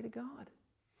 come and pray to God.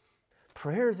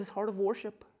 Prayer is this heart of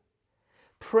worship.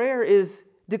 Prayer is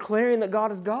declaring that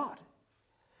God is God.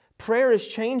 Prayer is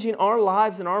changing our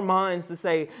lives and our minds to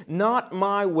say, not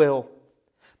my will,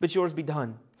 but yours be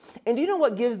done. And do you know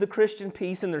what gives the Christian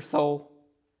peace in their soul?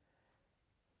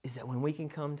 Is that when we can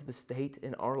come to the state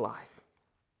in our life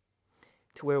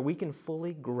to where we can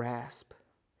fully grasp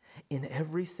in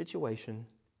every situation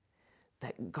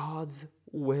that God's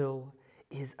will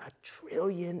is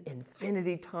 1,000,000,000,000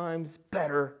 infinity times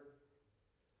better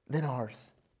than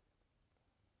ours.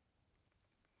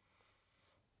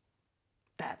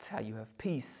 That's how you have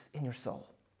peace in your soul.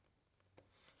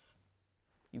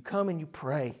 You come and you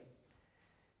pray.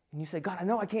 And you say, God, I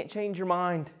know I can't change your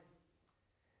mind.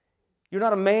 You're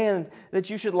not a man that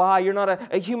you should lie. You're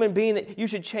not a human being that you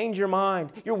should change your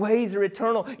mind. Your ways are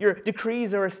eternal. Your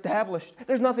decrees are established.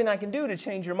 There's nothing I can do to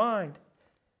change your mind.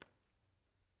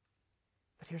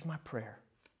 But here's my prayer.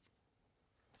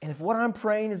 And if what I'm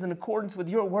praying is in accordance with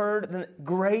your word, then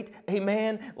great,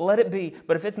 amen, let it be.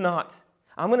 But if it's not,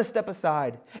 I'm going to step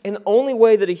aside. And the only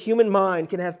way that a human mind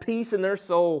can have peace in their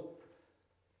soul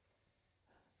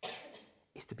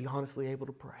is to be honestly able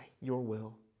to pray, your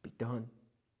will be done.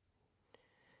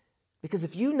 Because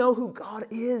if you know who God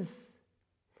is,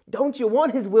 don't you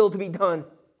want His will to be done?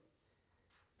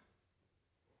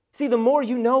 See, the more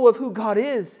you know of who God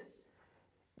is,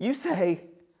 you say,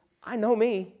 I know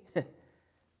me.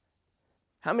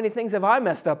 How many things have I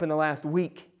messed up in the last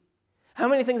week? How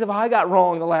many things have I got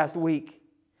wrong the last week?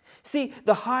 See,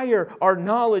 the higher our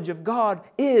knowledge of God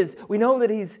is, we know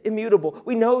that He's immutable.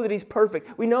 We know that He's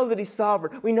perfect. We know that He's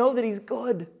sovereign. We know that He's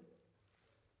good.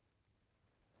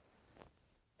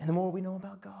 And the more we know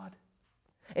about God,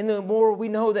 and the more we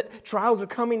know that trials are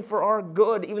coming for our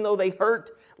good, even though they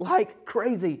hurt like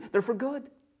crazy, they're for good.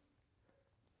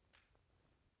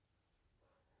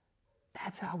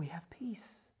 That's how we have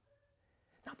peace.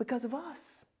 Not because of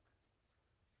us.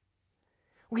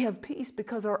 We have peace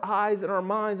because our eyes and our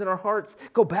minds and our hearts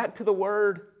go back to the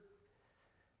Word.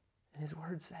 And His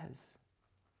Word says,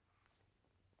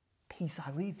 peace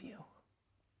I leave you.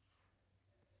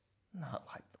 Not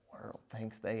like the world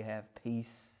thinks they have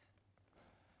peace.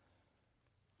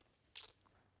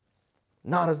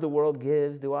 Not as the world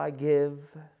gives do I give.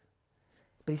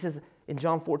 But He says in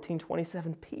John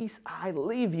 14:27, peace I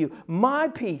leave you. My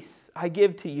peace I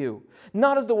give to you.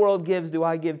 Not as the world gives do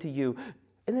I give to you.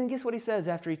 And then guess what He says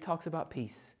after He talks about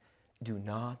peace? Do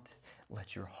not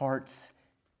let your hearts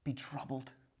be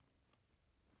troubled.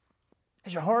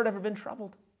 Has your heart ever been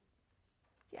troubled?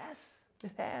 Yes,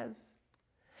 it has.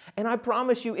 And I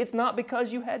promise you, it's not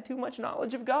because you had too much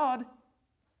knowledge of God.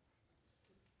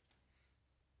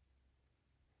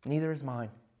 Neither is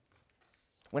mine.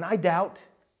 When I doubt,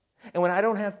 and when I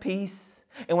don't have peace,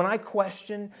 and when I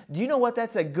question, do you know what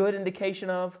that's a good indication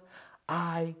of?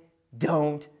 I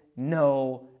don't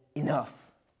know enough.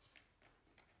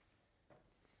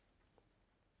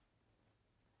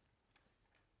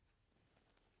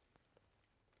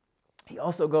 He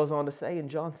also goes on to say in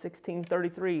John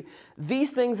 16:33,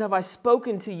 these things have I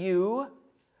spoken to you,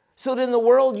 so that in the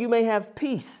world you may have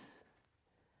peace.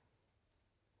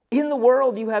 In the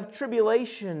world you have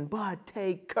tribulation, but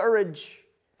take courage.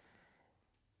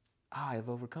 I have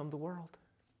overcome the world.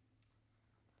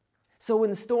 So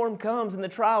when the storm comes and the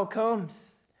trial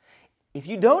comes, if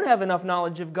you don't have enough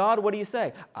knowledge of God, what do you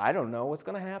say? I don't know what's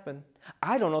going to happen.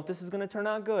 I don't know if this is going to turn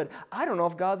out good. I don't know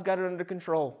if God's got it under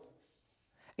control.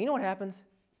 You know what happens?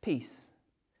 Peace.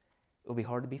 It will be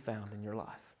hard to be found in your life.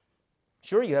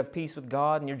 Sure, you have peace with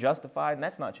God and you're justified, and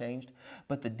that's not changed.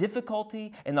 But the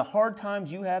difficulty and the hard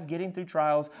times you have getting through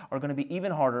trials are going to be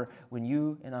even harder when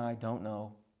you and I don't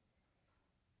know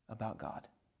about God.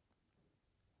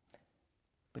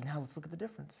 But now let's look at the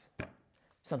difference.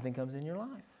 Something comes in your life.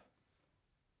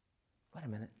 Wait a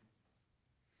minute.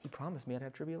 He promised me I'd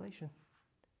have tribulation.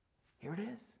 Here it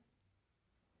is.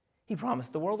 He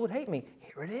promised the world would hate me.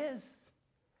 Here it is.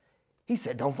 He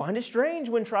said, don't find it strange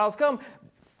when trials come.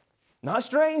 Not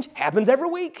strange. Happens every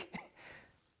week.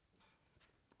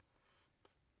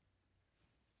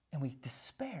 And we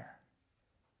despair.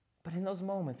 But in those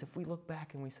moments, if we look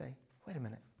back and we say, wait a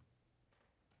minute.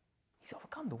 He's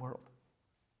overcome the world.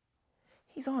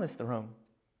 He's on his throne.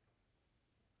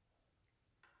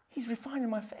 He's refining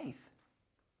my faith.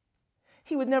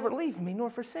 He would never leave me nor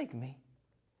forsake me.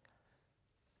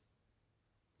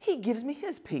 He gives me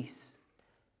his peace.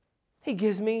 He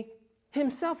gives me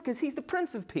himself because he's the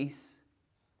Prince of Peace.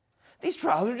 These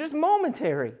trials are just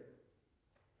momentary.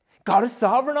 God is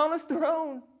sovereign on his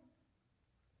throne.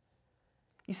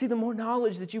 You see, the more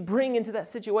knowledge that you bring into that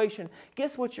situation,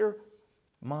 guess what your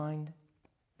mind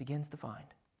begins to find?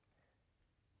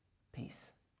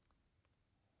 Peace.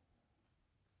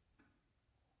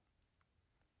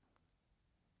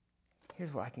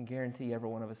 Here's what I can guarantee every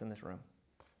one of us in this room.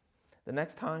 The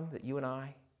next time that you and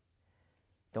I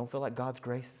don't feel like God's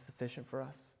grace is sufficient for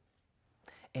us,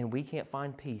 and we can't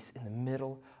find peace in the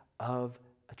middle of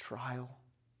a trial,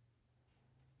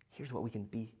 here's what we can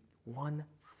be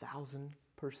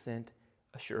 1,000%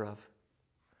 assured of.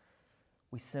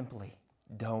 We simply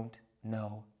don't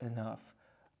know enough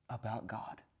about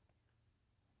God.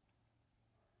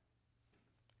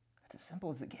 That's as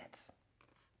simple as it gets.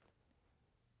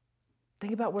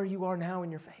 Think about where you are now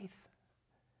in your faith.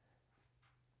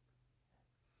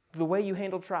 The way you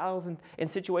handle trials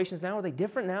and situations now, are they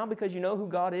different now because you know who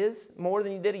God is more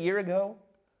than you did a year ago?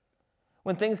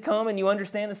 When things come and you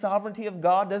understand the sovereignty of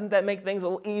God, doesn't that make things a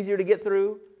little easier to get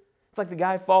through? It's like the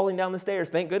guy falling down the stairs.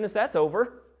 Thank goodness that's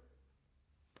over.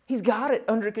 He's got it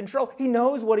under control. He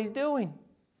knows what he's doing.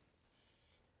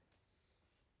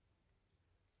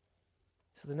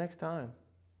 So the next time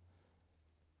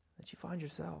that you find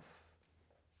yourself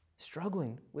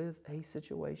struggling with a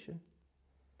situation,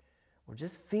 or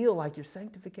just feel like your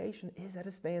sanctification is at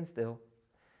a standstill,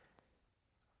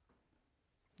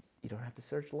 you don't have to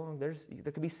search long. There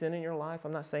could be sin in your life.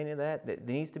 I'm not saying any of that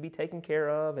needs to be taken care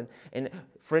of, and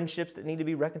friendships that need to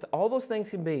be reconciled. All those things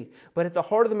can be. But at the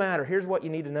heart of the matter, here's what you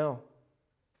need to know.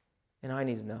 And I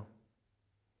need to know.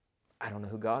 I don't know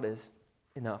who God is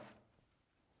enough.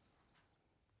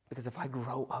 Because if I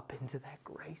grow up into that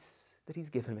grace that he's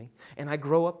given me, and I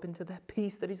grow up into that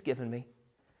peace that he's given me,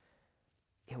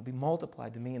 it will be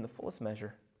multiplied to me in the fullest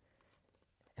measure,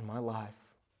 and my life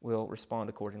will respond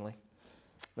accordingly.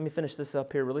 Let me finish this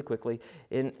up here really quickly.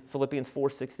 In Philippians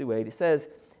 4:6-8, it says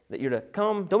that you're to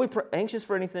come, don't be anxious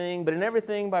for anything, but in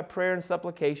everything by prayer and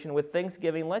supplication with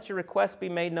thanksgiving, let your requests be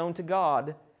made known to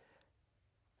God.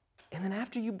 And then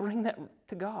after you bring that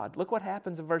to God, look what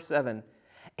happens in verse 7.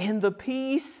 And the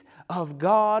peace of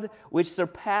God, which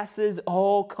surpasses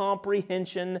all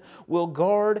comprehension, will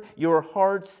guard your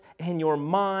hearts and your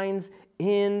minds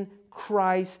in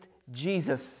Christ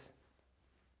Jesus.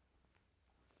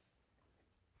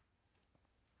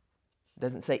 It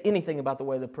doesn't say anything about the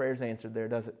way the prayer is answered there,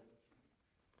 does it?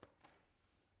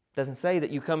 It doesn't say that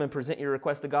you come and present your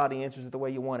request to God, He answers it the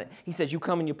way you want it. He says you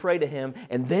come and you pray to Him,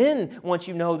 and then once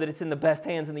you know that it's in the best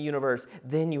hands in the universe,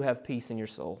 then you have peace in your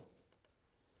soul.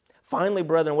 Finally,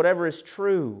 brethren, whatever is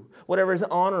true, whatever is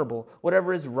honorable,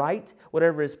 whatever is right,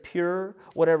 whatever is pure,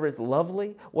 whatever is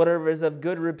lovely, whatever is of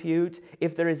good repute,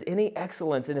 if there is any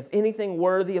excellence and if anything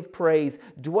worthy of praise,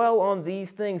 dwell on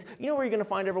these things. You know where you're going to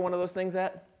find every one of those things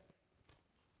at?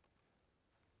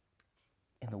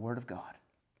 In the Word of God.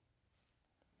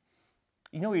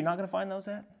 You know where you're not going to find those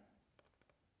at?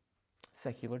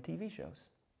 Secular TV shows.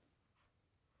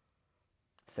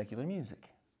 Secular music.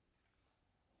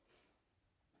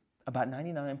 about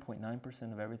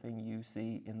 99.9% of everything you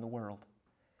see in the world.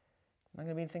 Not going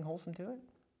to be anything wholesome to it.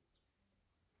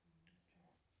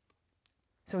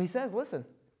 So he says, listen,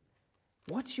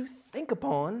 what you think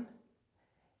upon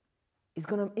is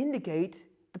going to indicate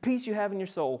the peace you have in your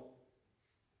soul.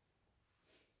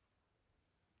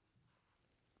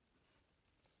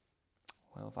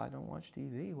 Well, if I don't watch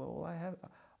TV, what will I have?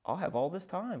 I'll have all this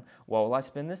time. What will I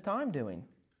spend this time doing?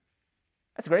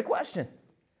 That's a great question.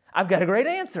 I've got a great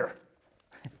answer.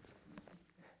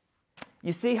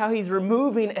 You see how he's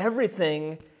removing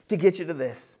everything to get you to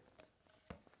this.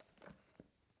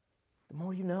 The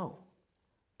more you know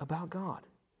about God,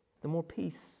 the more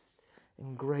peace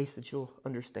and grace that you'll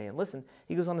understand. Listen,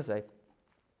 he goes on to say,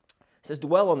 he says,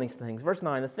 dwell on these things. Verse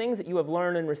 9, the things that you have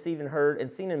learned and received and heard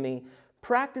and seen in me,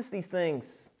 practice these things.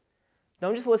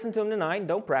 Don't just listen to them tonight and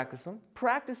don't practice them.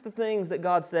 Practice the things that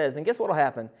God says. And guess what will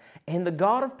happen? And the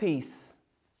God of peace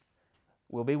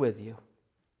will be with you.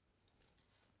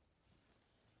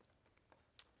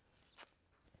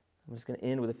 I'm just going to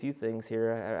end with a few things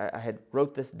here. I had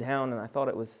wrote this down and I thought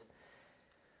it was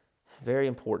very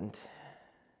important.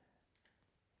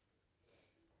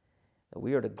 That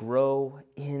we are to grow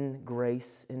in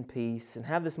grace and peace and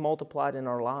have this multiplied in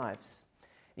our lives.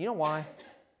 You know why?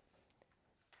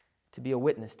 To be a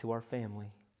witness to our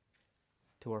family,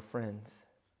 to our friends,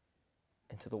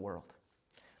 and to the world.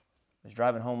 I was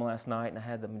driving home last night and I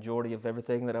had the majority of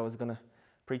everything that I was going to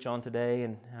preach on today,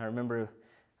 and I remember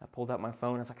I pulled out my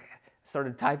phone and I was like, I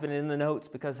started typing it in the notes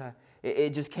because it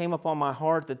just came up on my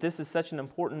heart that this is such an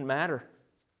important matter.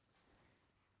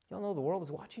 Y'all know the world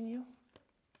is watching you?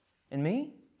 And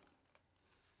me?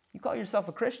 You call yourself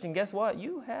a Christian, guess what?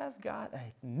 You have got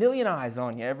a million eyes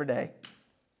on you every day.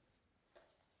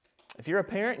 If you're a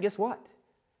parent, guess what?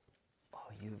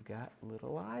 Oh, you've got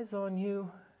little eyes on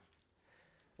you.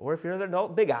 Or if you're an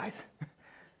adult, big eyes.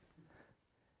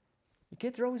 Your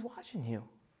kids are always watching you.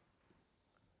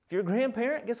 If you're a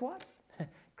grandparent, guess what?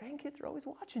 Grandkids are always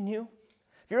watching you.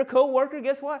 If you're a co-worker,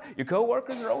 guess what? Your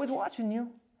co-workers are always watching you.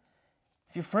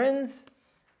 If your friends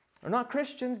are not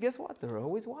Christians, guess what? They're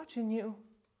always watching you.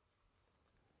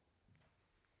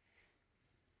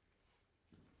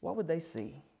 What would they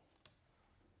see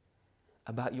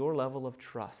about your level of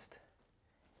trust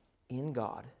in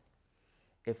God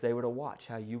if they were to watch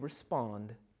how you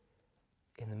respond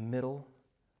in the middle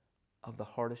of the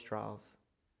hardest trials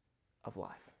of life?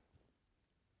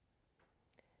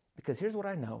 Because here's what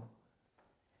I know.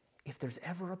 If there's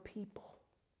ever a people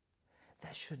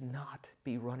that should not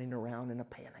be running around in a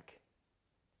panic,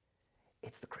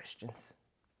 it's the Christians.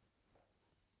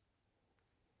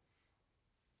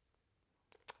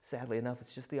 Sadly enough,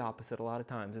 it's just the opposite a lot of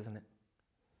times, isn't it?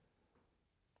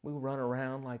 We run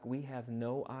around like we have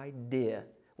no idea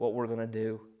what we're going to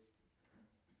do.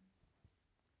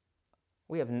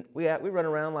 We run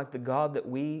around like the God that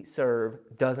we serve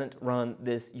doesn't run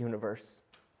this universe.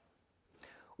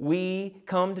 We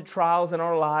come to trials in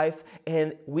our life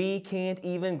and we can't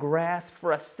even grasp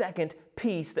for a second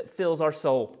peace that fills our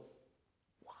soul.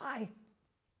 Why?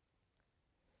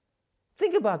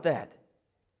 Think about that.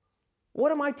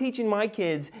 What am I teaching my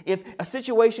kids if a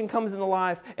situation comes into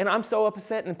life and I'm so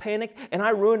upset and panicked and I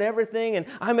ruin everything and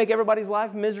I make everybody's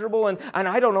life miserable and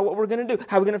I don't know what we're going to do?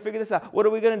 How are we going to figure this out? What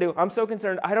are we going to do? I'm so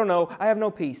concerned. I don't know. I have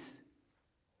no peace.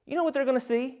 You know what they're going to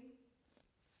see?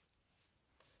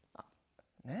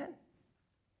 Man,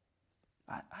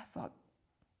 I thought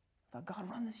God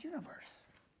run this universe.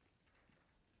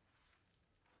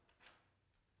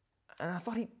 And I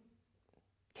thought He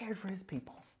cared for His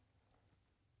people.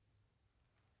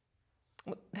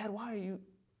 Dad, why are you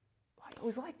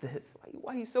always like this?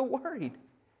 Why are you so worried?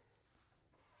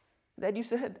 Dad, you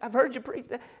said, I've heard you preach,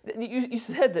 you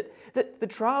said that the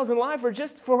trials in life are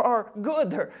just for our good.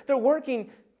 They're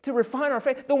working to refine our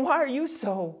faith. Then why are you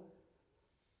so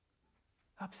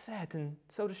upset and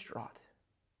so distraught?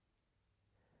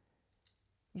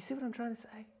 You see what I'm trying to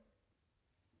say?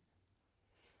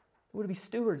 We're to be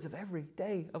stewards of every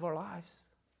day of our lives.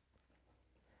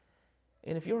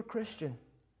 And if you're a Christian,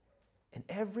 and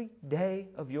every day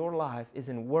of your life is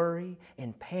in worry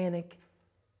and panic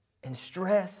and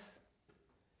stress,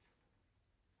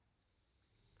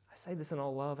 I say this in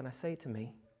all love and I say it to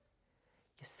me,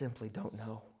 you simply don't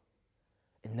know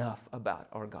enough about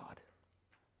our God.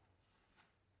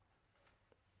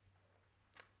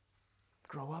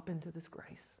 Grow up into this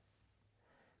grace.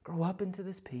 Grow up into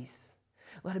this peace.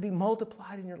 Let it be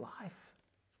multiplied in your life.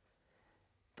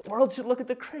 The world should look at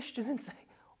the Christian and say,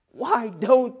 why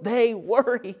don't they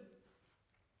worry?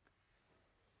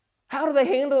 How do they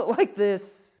handle it like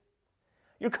this?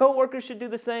 Your coworkers should do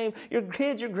the same. Your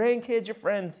kids, your grandkids, your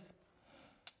friends.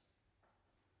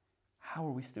 How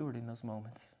are we stewarding those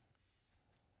moments?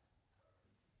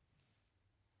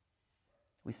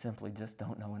 We simply just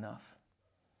don't know enough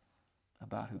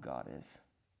about who God is.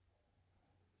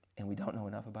 And we don't know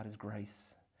enough about His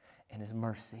grace and His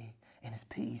mercy and His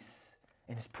peace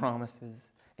and His promises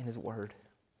and His word.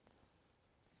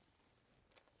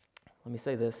 Let me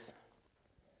say this,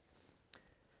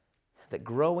 that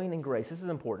growing in grace, this is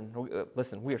important.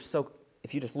 Listen,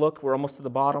 if you just look, we're almost to the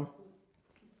bottom.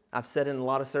 I've said it in a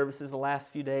lot of services the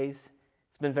last few days.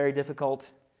 It's been very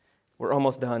difficult. We're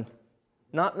almost done.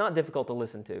 Not difficult to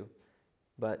listen to,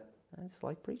 but I just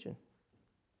like preaching.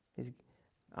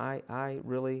 I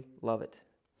really love it,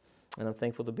 and I'm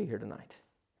thankful to be here tonight.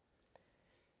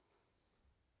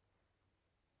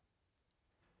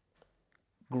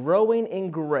 Growing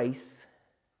in grace,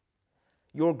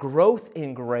 your growth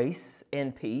in grace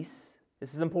and peace,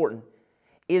 this is important,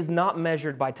 is not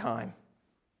measured by time.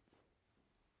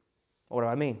 What do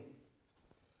I mean?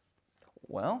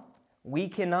 Well, we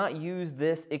cannot use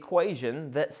this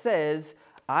equation that says,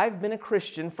 I've been a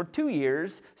Christian for 2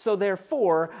 years, so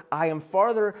therefore I am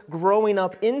farther growing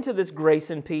up into this grace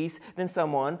and peace than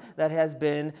someone that has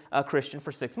been a Christian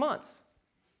for 6 months.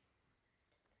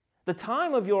 The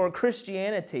time of your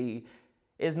Christianity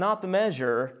is not the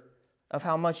measure of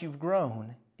how much you've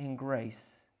grown in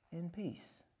grace and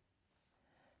peace.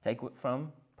 Take it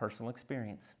from personal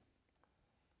experience.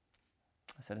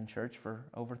 I sat in church for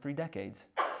over 3 decades,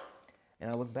 and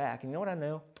I look back, and you know what I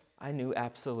knew? I knew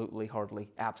absolutely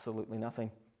nothing.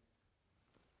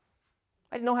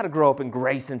 I didn't know how to grow up in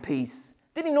grace and peace.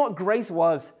 Didn't even know what grace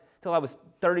was until I was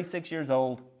 36 years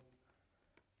old.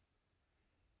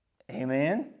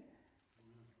 Amen?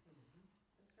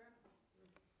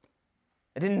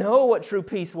 I didn't know what true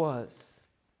peace was.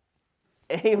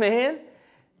 Amen?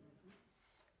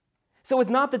 So it's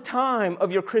not the time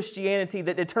of your Christianity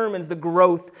that determines the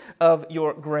growth of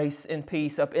your grace and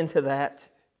peace up into that.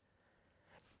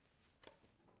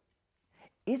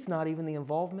 It's not even the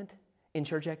involvement in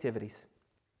church activities.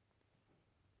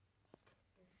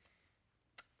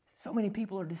 So many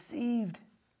people are deceived.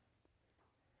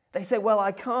 They say, well,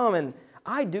 I come and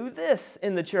I do this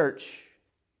in the church.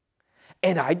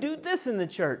 And I do this in the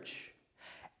church.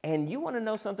 And you want to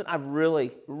know something? I've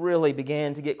really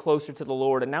began to get closer to the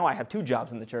Lord, and now I have 2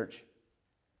 jobs in the church.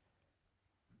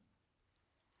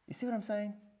 You see what I'm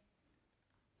saying?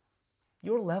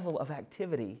 Your level of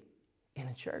activity in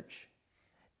a church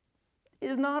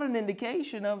is not an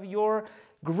indication of your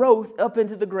growth up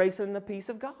into the grace and the peace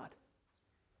of God.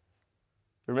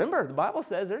 Remember, the Bible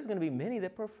says there's going to be many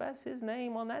that profess His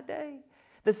name on that day,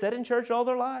 that sat in church all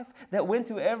their life, that went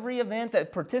to every event,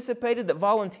 that participated, that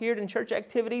volunteered in church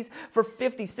activities for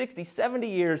 50, 60, 70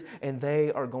 years, and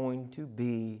they are going to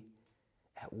be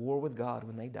at war with God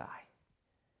when they die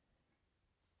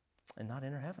and not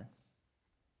enter heaven.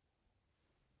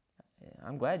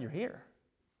 I'm glad you're here.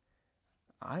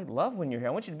 I love when you're here.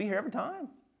 I want you to be here every time.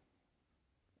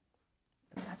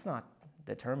 But that's not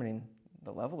determining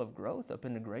the level of growth up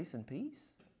into grace and peace.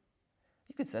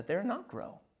 You could sit there and not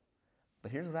grow.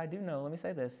 But here's what I do know. Let me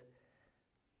say this.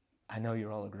 I know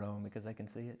you're all growing because I can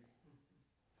see it.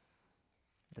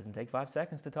 It doesn't take 5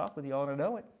 seconds to talk with you all, and I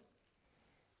know it.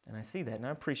 And I see that, and I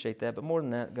appreciate that. But more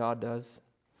than that, God does.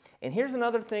 And here's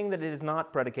another thing that it is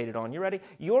not predicated on. You ready?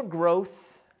 Your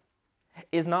growth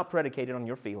is not predicated on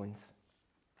your feelings.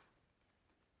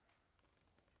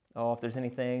 Oh, if there's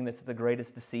anything that's the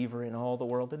greatest deceiver in all the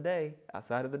world today,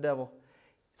 outside of the devil,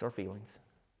 it's our feelings.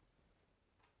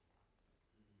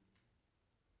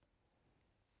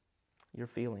 Your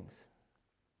feelings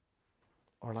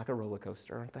are like a roller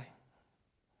coaster, aren't they?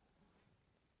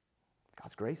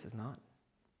 God's grace is not.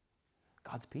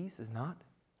 God's peace is not.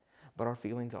 But our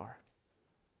feelings are.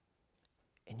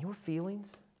 And your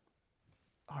feelings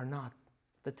are not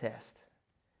the test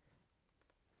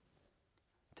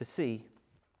to see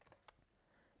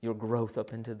your growth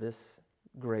up into this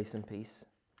grace and peace.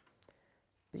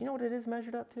 But you know what it is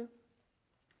measured up to?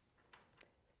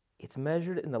 It's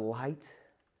measured in the light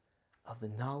of the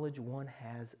knowledge one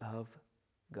has of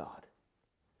God.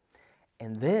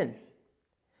 And then,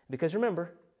 because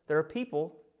remember, there are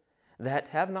people that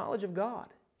have knowledge of God.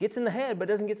 Gets in the head, but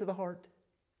doesn't get to the heart.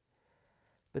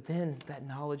 But then that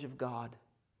knowledge of God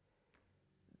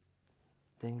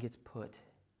then gets put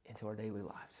into our daily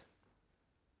lives.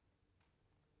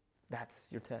 That's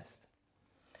your test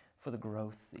for the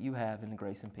growth that you have in the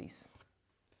grace and peace.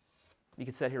 You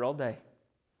could sit here all day.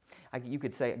 You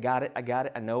could say, I got it,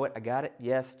 I know it, I got it.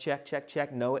 Yes, check, check,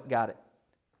 check, know it, got it.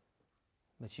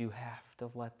 But you have to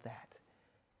let that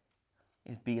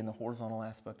be in the horizontal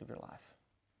aspect of your life.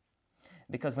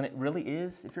 Because when it really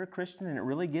is, if you're a Christian and it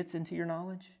really gets into your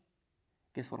knowledge,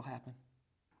 guess what will happen?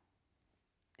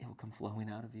 It will come flowing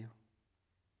out of you.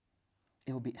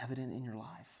 It will be evident in your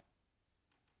life.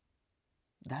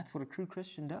 That's what a true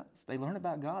Christian does. They learn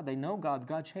about God. They know God.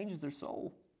 God changes their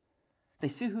soul. They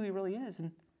see who He really is,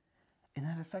 and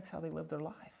that affects how they live their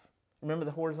life. Remember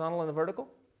the horizontal and the vertical?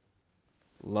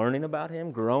 Learning about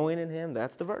Him, growing in Him,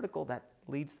 that's the vertical. That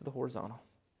leads to the horizontal.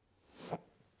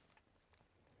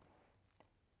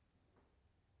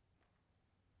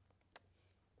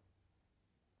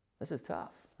 This is tough,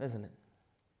 isn't it?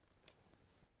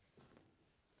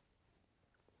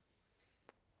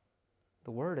 The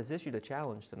Word has issued a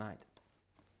challenge tonight.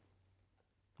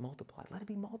 Multiply. Let it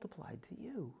be multiplied to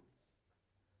you.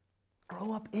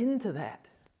 Grow up into that.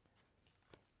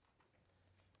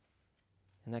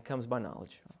 And that comes by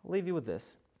knowledge. I'll leave you with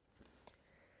this.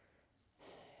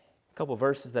 A couple of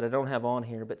verses that I don't have on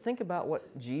here, but think about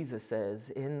what Jesus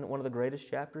says in one of the greatest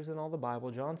chapters in all the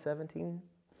Bible, John 17,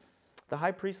 the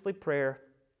high priestly prayer.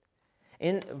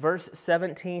 In verse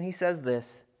 17, He says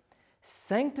this,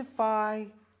 sanctify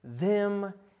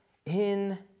them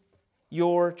in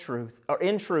your truth, or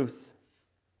in truth.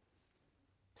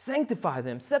 Sanctify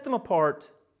them, set them apart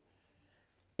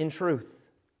in truth.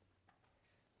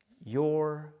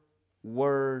 Your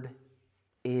word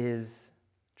is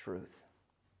truth.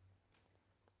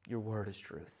 Your word is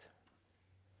truth.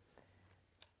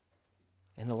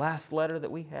 And the last letter that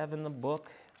we have in the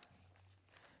book,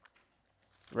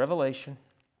 Revelation,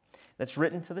 that's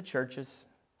written to the churches,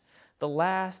 the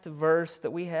last verse that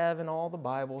we have in all the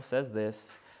Bible says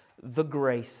this, the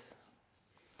grace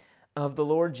of the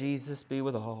Lord Jesus be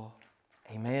with all.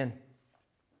 Amen.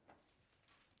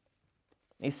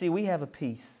 You see, we have a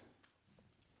peace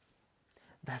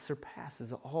that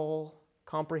surpasses all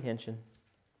comprehension.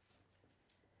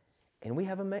 And we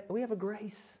have a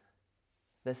grace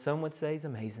that some would say is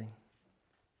amazing.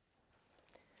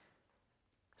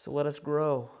 So let us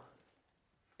grow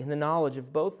in the knowledge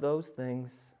of both those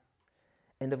things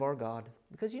and of our God.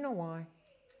 Because you know why?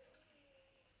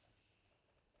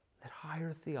 That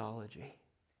higher theology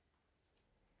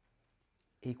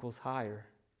equals higher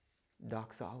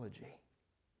doxology.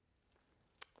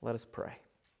 Let us pray.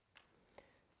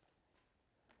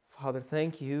 Father,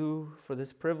 thank You for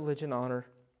this privilege and honor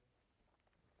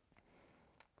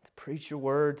to preach Your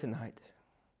word tonight.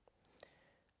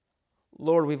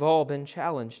 Lord, we've all been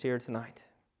challenged here tonight.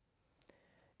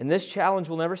 And this challenge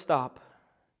will never stop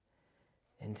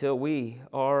until we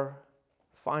are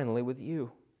finally with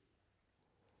You.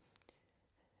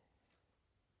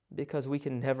 Because we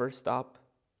can never stop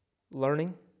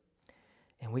learning,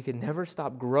 and we can never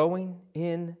stop growing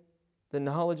in the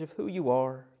knowledge of who You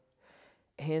are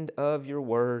and of Your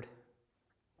word.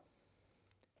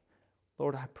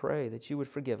 Lord, I pray that You would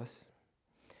forgive us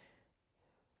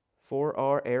for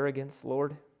our arrogance,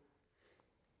 Lord,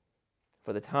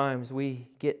 for the times we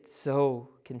get so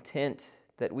content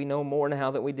that we know more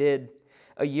now than we did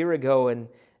a year ago, and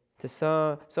to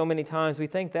so many times we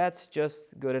think that's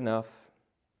just good enough.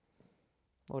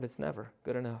 Lord, it's never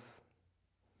good enough.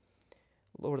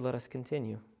 Lord, let us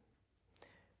continue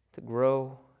to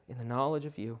grow in the knowledge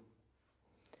of You,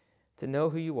 to know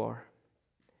who You are.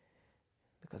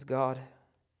 Because God,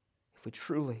 if we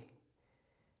truly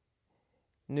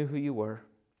knew who You were,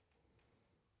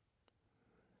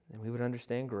 then we would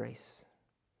understand grace.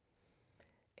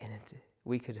 And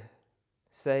we could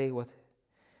say what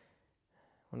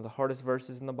one of the hardest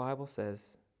verses in the Bible says,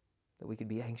 that we could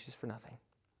be anxious for nothing.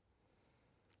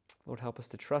 Lord, help us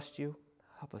to trust You.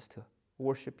 Help us to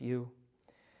worship You.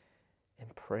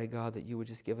 And pray, God, that You would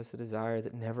just give us a desire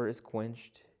that never is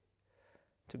quenched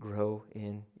to grow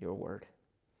in Your word.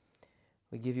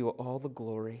 We give You all the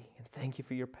glory and thank You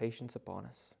for Your patience upon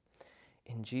us.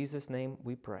 In Jesus' name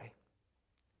we pray.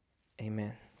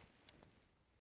 Amen.